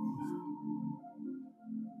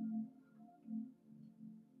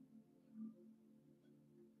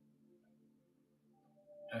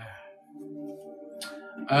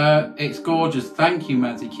 It's gorgeous. Thank you,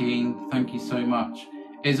 Mazzy Keen. Thank you so much.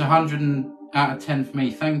 It's 100 out of 10 for me.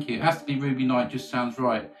 Thank you. It has to be Ruby Night. Just sounds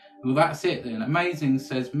right. Well, that's it then. Amazing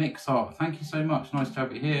says Mix Art. Thank you so much. Nice to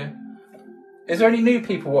have you here. Is there any new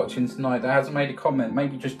people watching tonight that hasn't made a comment?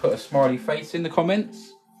 Maybe just put a smiley face in the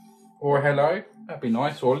comments or a hello. That'd be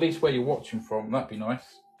nice. Or at least where you're watching from. That'd be nice.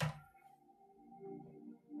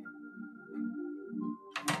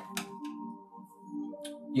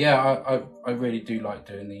 Yeah, I really do like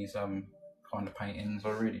doing these kind of paintings.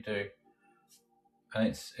 I really do. And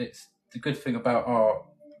it's the good thing about art.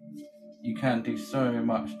 You can do so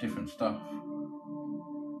much different stuff.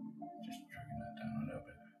 Just dragging that down a little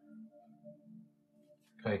bit.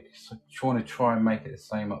 Okay, so you want to try and make it the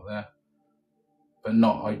same up there, but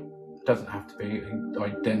not. It doesn't have to be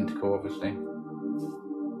identical, obviously.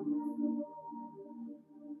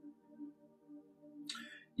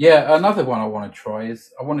 Yeah, another one I want to try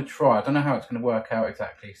is I don't know how it's going to work out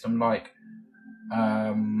exactly. Some like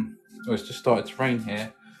it's just started to rain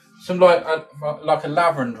here. Some like a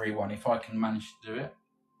lavendery one, if I can manage to do it.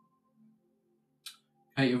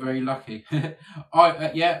 Okay, you're very lucky.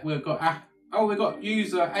 Yeah, we've got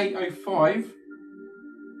user 805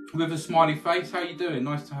 with a smiley face. How you doing?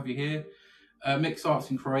 Nice to have you here. Mix Arts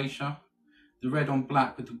in Croatia. The red on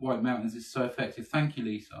black with the white mountains is so effective. Thank you,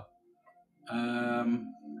 Lisa.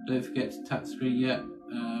 Don't forget to tap the screen yet.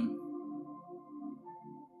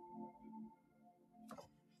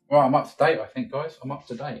 Right, I'm up to date, I think, guys. I'm up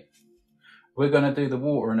to date. We're going to do the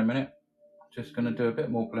water in a minute. Just going to do a bit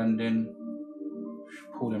more blending.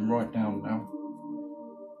 Pull them right down now.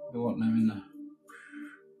 We want them in there.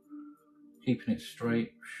 Keeping it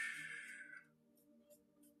straight.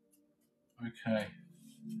 Okay.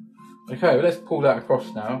 Okay, well, let's pull that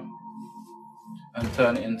across now and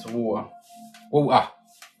turn it into water. Water.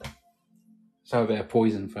 Let's have a bit of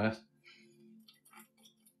poison first.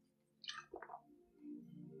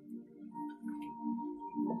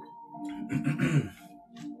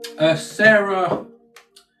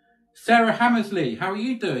 Sarah Hammersley, how are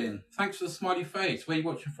you doing? Thanks for the smiley face. Where are you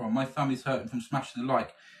watching from? My thumb is hurting from smashing the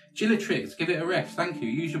like. Gillatrix, give it a rest. Thank you.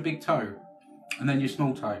 Use your big toe and then your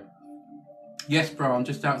small toe. Yes, bro, I'm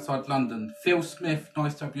just outside London. Phil Smith,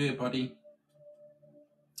 nice to have you here, buddy.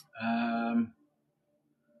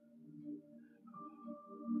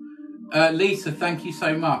 Lisa, thank you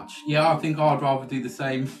so much. Yeah, I think I'd rather do the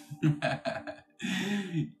same.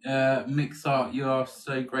 Mix Art, you are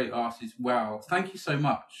so great artist. Wow, thank you so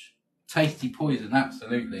much. Tasty poison,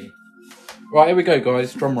 absolutely. Right, here we go,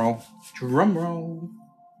 guys. Drum roll. Drum roll.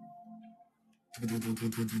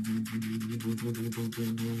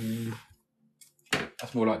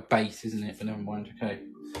 That's more like bass, isn't it? But never mind. Okay.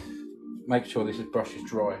 Make sure this brush is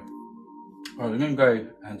dry. Right, we're going to go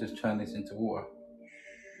and just turn this into water.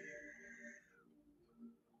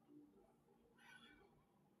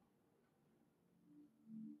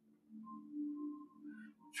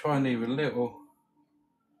 Try and leave a little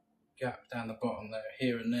gap down the bottom there,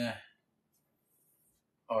 here and there.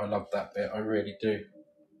 Oh, I love that bit. I really do.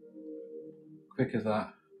 Quick as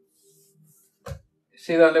that.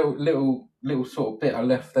 See that little sort of bit I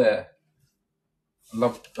left there? I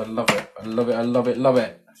love it. I love it. I love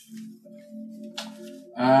it.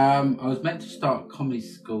 I was meant to start comedy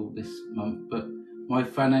school this month, but my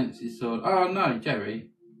finances sort. Oh no, Jerry,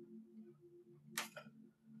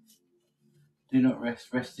 do not rest.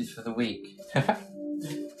 Rest is for the weak.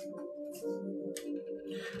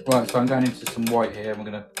 Right, so I'm going into some white here. We're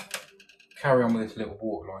going to carry on with this little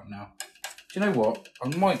waterline now. Do you know what? I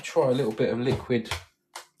might try a little bit of liquid,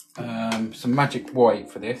 some magic white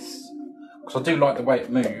for this, because I do like the way it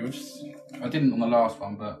moves. I didn't on the last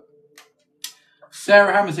one, but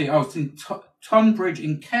Sarah Hammersley, I was in Tunbridge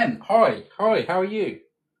in Kent. Hi, how are you?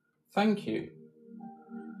 Thank you.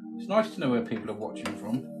 It's nice to know where people are watching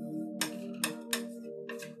from.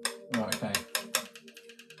 Right, okay.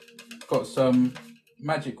 Got some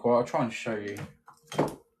magic white. I'll try and show you.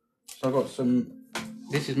 So I've got some,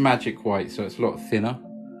 this is magic white, so it's a lot thinner.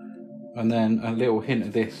 And then a little hint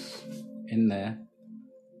of this in there.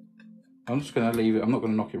 I'm just going to leave it, I'm not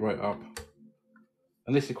going to knock it right up.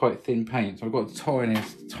 And this is quite thin paint, so I've got the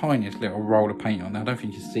tiniest little roll of paint on there. I don't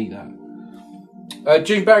think you can see that.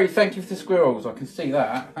 June Barry, thank you for the squirrels. I can see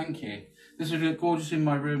that, thank you. This would look gorgeous in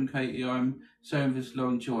my room, Katie. I'm sowing this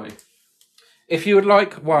long joy. If you would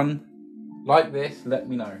like one like this, let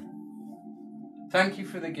me know. Thank you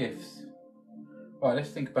for the gifts. Right, let's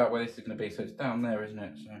think about where this is going to be. So it's down there, isn't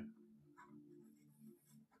it? So.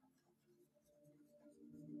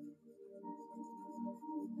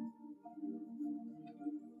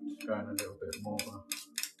 Just going a little bit more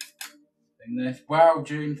in this. Wow,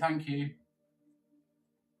 June, thank you.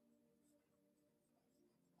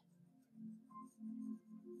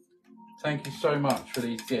 Thank you so much for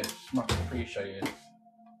these gifts. Much appreciated.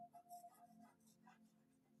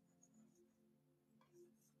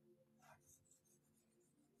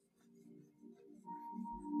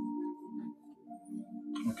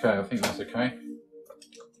 Okay, I think that's okay.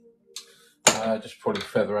 Just probably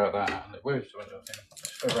feather out that. Where's the other thing?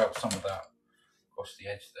 Just feather out some of that across the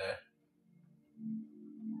edge there.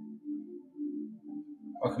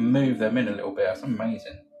 I can move them in a little bit. That's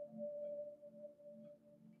amazing.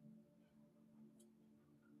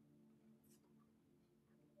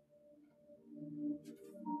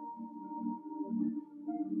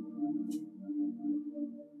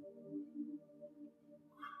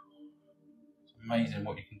 It's amazing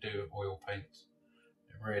what you can do with oil paints.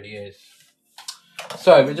 It really is.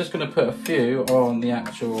 So we're just going to put a few on the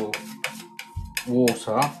actual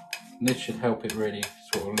water. And this should help it really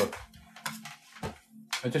sort of look.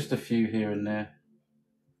 Just a few here and there.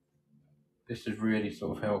 This should really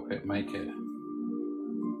sort of help it make it.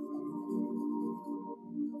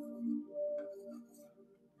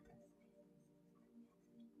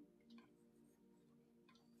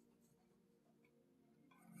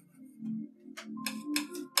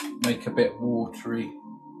 Make a bit watery.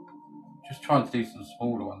 Just trying to do some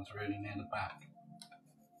smaller ones really near the back.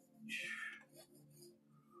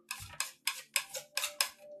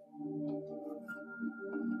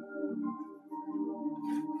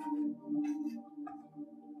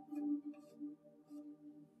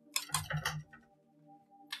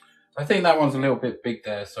 I think that one's a little bit big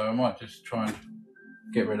there, so I might just try and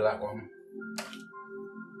get rid of that one.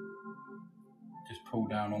 Just pull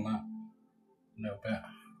down on that a little bit.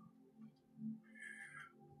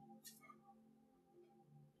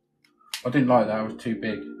 I didn't like that, it was too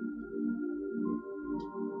big.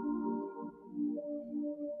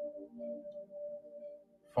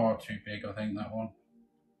 Far too big, I think, that one.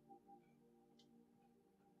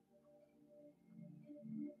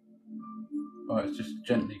 Right, let's just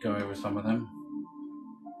gently go over some of them.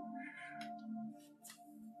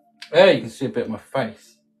 There, you can see a bit of my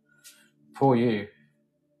face. Poor you.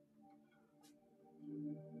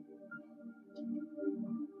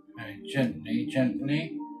 Okay, gently.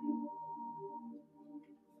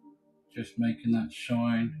 Just making that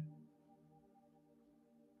shine.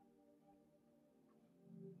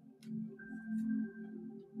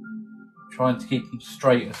 Trying to keep them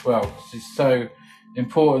straight as well, because it's so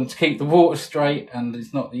important to keep the water straight, and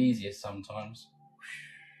it's not the easiest sometimes.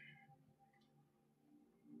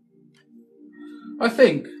 I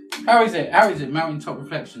think, how is it mountaintop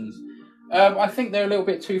reflections? I think they're a little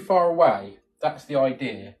bit too far away. That's the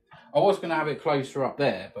idea. I was going to have it closer up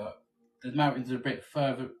there, but the mountains are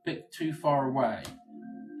a bit too far away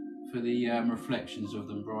for the reflections of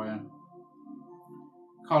them, Brian.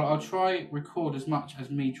 Carl, I'll try record as much as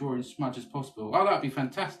me drawing smudge as possible. Oh, that'd be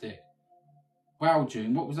fantastic. Wow,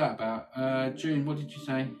 June, what was that about? June, what did you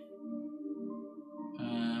say?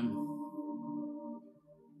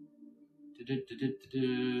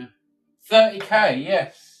 30k,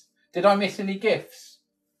 yes. Did I miss any gifts?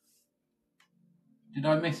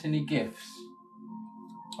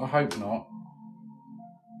 I hope not.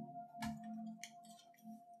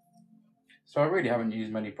 So I really haven't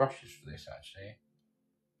used many brushes for this actually.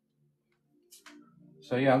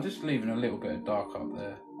 So yeah, I'm just leaving a little bit of dark up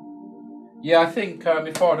there. Yeah, I think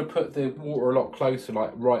if I would have put the water a lot closer,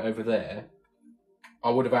 like right over there, I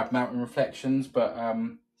would have had mountain reflections, but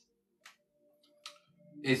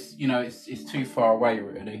it's, you know, it's too far away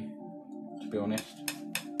really, to be honest.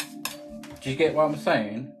 Do you get what I'm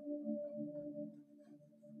saying?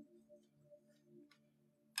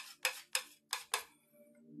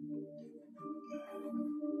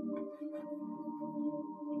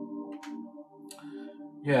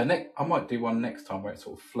 Yeah, I might do one next time where it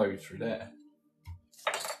sort of flows through there.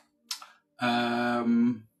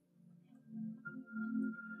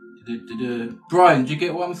 Brian, do you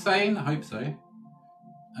get what I'm saying? I hope so.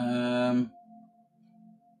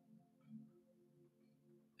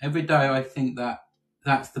 Every day I think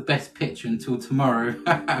that's the best picture until tomorrow.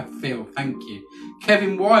 Phil, thank you.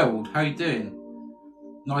 Kevin Wild, how you doing?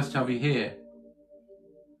 Nice to have you here.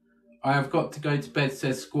 I have got to go to bed,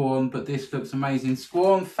 says Squawn, but this looks amazing.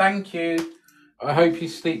 Squawn, thank you. I hope you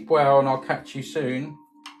sleep well and I'll catch you soon.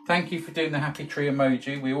 Thank you for doing the happy tree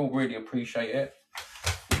emoji. We all really appreciate it.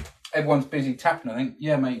 Everyone's busy tapping, I think.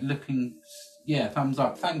 Yeah, mate, looking... Yeah, thumbs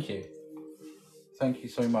up. Thank you. Thank you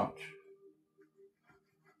so much.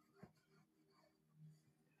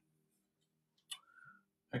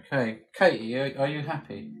 Okay, Katie, are you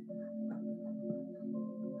happy?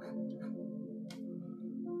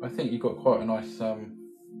 I think you've got quite a nice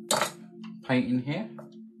paint in here.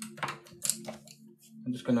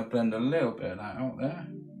 I'm just going to blend a little bit of that out there.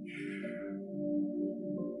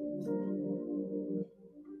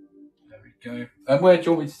 There we go. And where do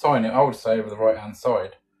you want me to sign it? I would say over the right hand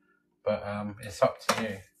side, but it's up to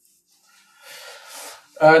you.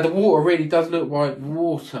 The water really does look like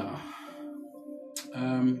water.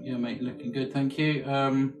 Yeah, mate, looking good, thank you.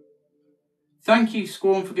 Thank you,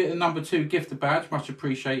 Squawn, for getting the #2 gifter badge, much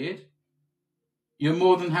appreciated. You're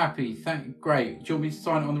more than happy. Great. Do you want me to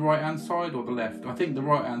sign it on the right hand side or the left? I think the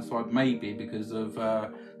right hand side maybe because of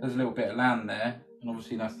there's a little bit of land there, and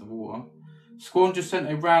obviously that's the water. Squawn just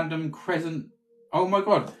sent a random crescent. Oh my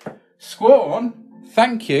god, Squawn!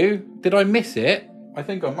 Thank you. Did I miss it? I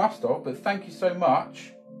think I must have, but thank you so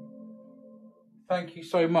much. Thank you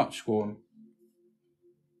so much, Squawn.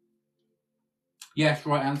 Yes,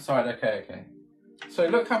 right hand side. Okay. So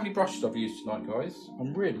look how many brushes I've used tonight, guys.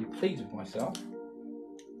 I'm really pleased with myself.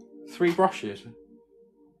 3 brushes.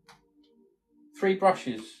 3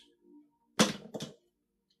 brushes.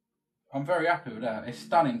 I'm very happy with that. It's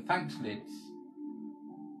stunning. Thanks, Lids.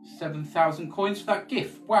 7,000 coins for that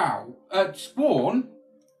gift. Wow. Squawn,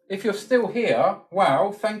 if you're still here,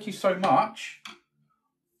 wow, thank you so much.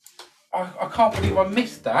 I can't believe I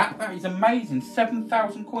missed that. That is amazing.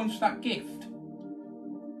 7,000 coins for that gift.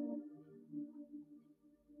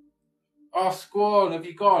 Oh, Squawn, have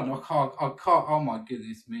you gone? I can't. Oh my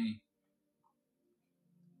goodness me.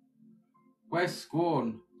 Where's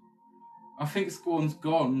Squawn? I think Squawn's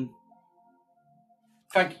gone.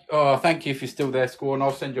 Thank you if you're still there, Squawn.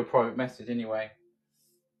 I'll send you a private message anyway.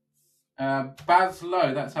 Baz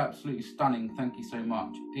Low, that's absolutely stunning. Thank you so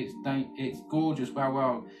much. It's gorgeous.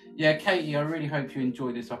 Wow. Yeah, Katie, I really hope you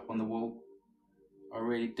enjoy this up on the wall. I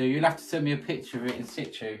really do. You'll have to send me a picture of it in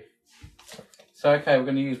situ. So, okay, we're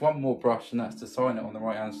going to use one more brush, and that's to sign it on the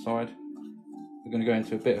right-hand side. We're going to go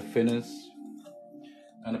into a bit of thinners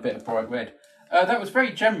and a bit of bright red. That was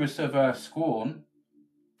very generous of Squawn.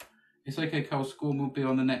 It's okay, Cole. Squawn will be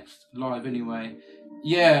on the next live anyway.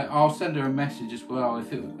 Yeah, I'll send her a message as well.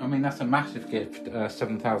 I mean, that's a massive gift,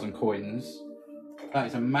 7,000 coins. That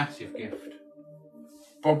is a massive gift.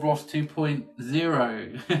 Bob Ross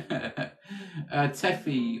 2.0.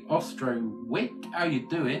 Teffy Ostro Wick, how you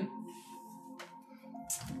doing?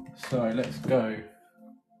 So let's go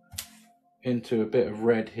into a bit of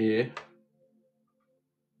red here.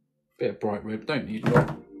 Bit of bright red, don't need a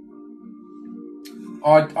lot.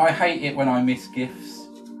 I hate it when I miss gifts,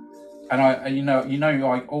 and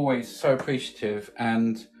I'm always so appreciative,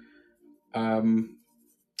 and I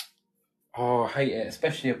hate it,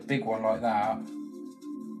 especially a big one like that.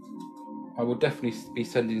 I will definitely be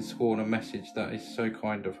sending Squawn a message. That is so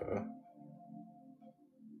kind of her.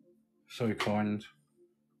 So kind.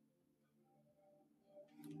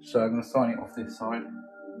 So I'm going to sign it off this side.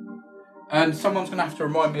 And someone's going to have to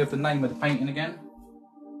remind me of the name of the painting again.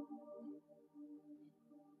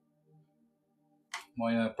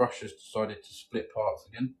 My brush has decided to split parts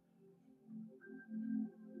again.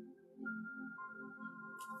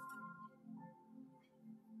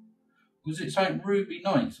 Was it something Ruby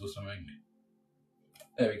Nights or something?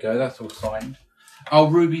 There we go, that's all signed. Oh,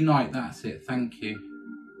 Ruby Night, that's it, thank you.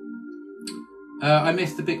 I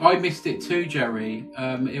missed it too, Jerry.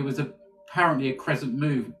 It was apparently a crescent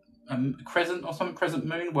moon, crescent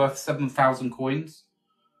moon worth 7,000 coins,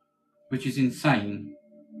 which is insane.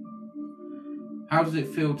 How does it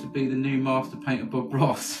feel to be the new master painter, Bob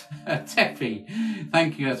Ross? Teppy,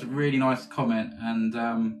 thank you. That's a really nice comment, and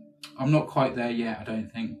I'm not quite there yet, I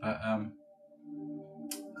don't think, but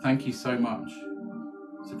thank you so much.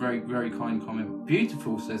 It's a very, very kind comment.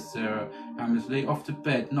 Beautiful, says Sarah Hammersley. Off to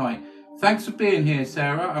bed, night. Thanks for being here,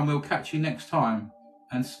 Sarah, and we'll catch you next time.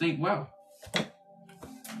 And sleep well.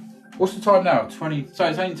 What's the time now? 20. So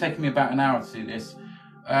it's only taken me about an hour to do this.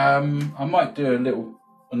 I might do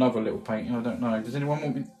another little painting. I don't know. Does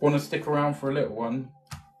anyone want to stick around for a little one?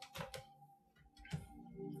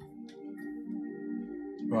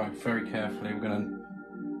 Right, very carefully. We're gonna.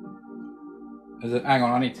 Hang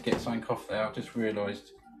on, I need to get something off there. I just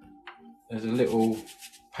realised there's a little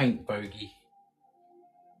paint bogey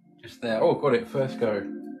just there. Oh, got it. First go.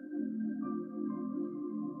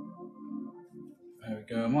 There we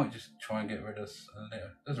go. I might just try and get rid of a little.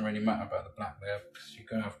 Doesn't really matter about the black there because you're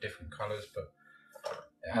going to have different colours, but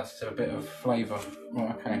it adds to a bit of flavour.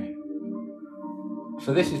 Right, okay.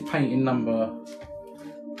 So this is painting number.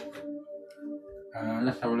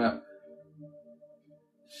 Let's have a look.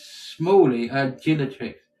 Smalley,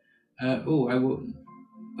 Gillatrix. I'm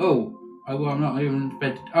not even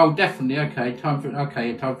bed. Oh, definitely. Okay, time for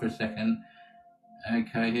a second.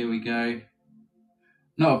 Okay, here we go.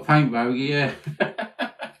 Not a paint bogey, yeah.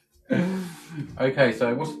 Okay,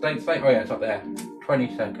 so what's the date say? Oh yeah, it's up there.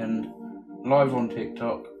 22nd. Live on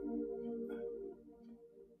TikTok.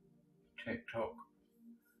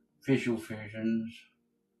 Visual Fusions.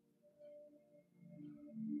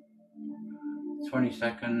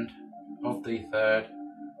 22nd of the 3rd,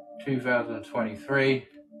 2023.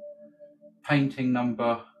 Painting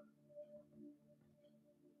number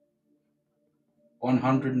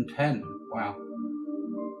 110. Wow.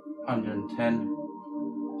 110.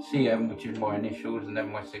 CM, which is my initials, and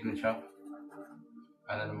then my signature,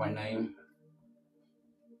 and then my name.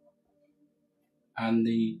 And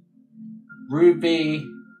the Ruby.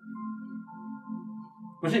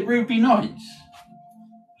 Was it Ruby Nights?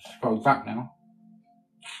 Scroll back now.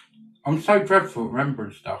 I'm so dreadful at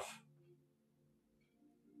remembering stuff.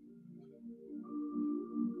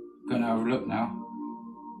 Gonna have a look now.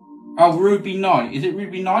 Oh, Ruby Night. Is it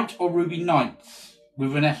Ruby Night or Ruby Nights?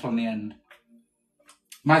 With an S on the end.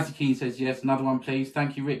 Mazikeen says yes. Another one, please.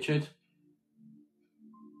 Thank you, Richard.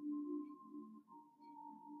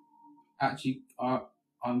 Actually,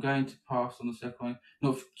 I'm going to pass on the second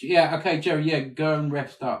one. Yeah, okay, Jerry, yeah, go and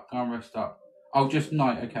rest up. Oh, just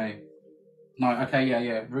Night, okay. Night, okay,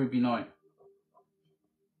 yeah, Ruby Night.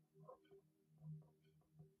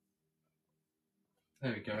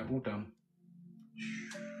 There we go, all done.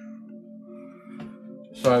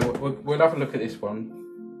 So we'll have a look at this one.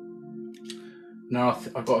 Now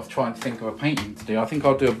I've got to try and think of a painting to do. I think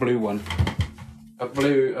I'll do a blue one. A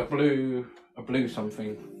blue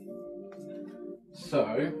something.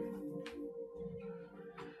 So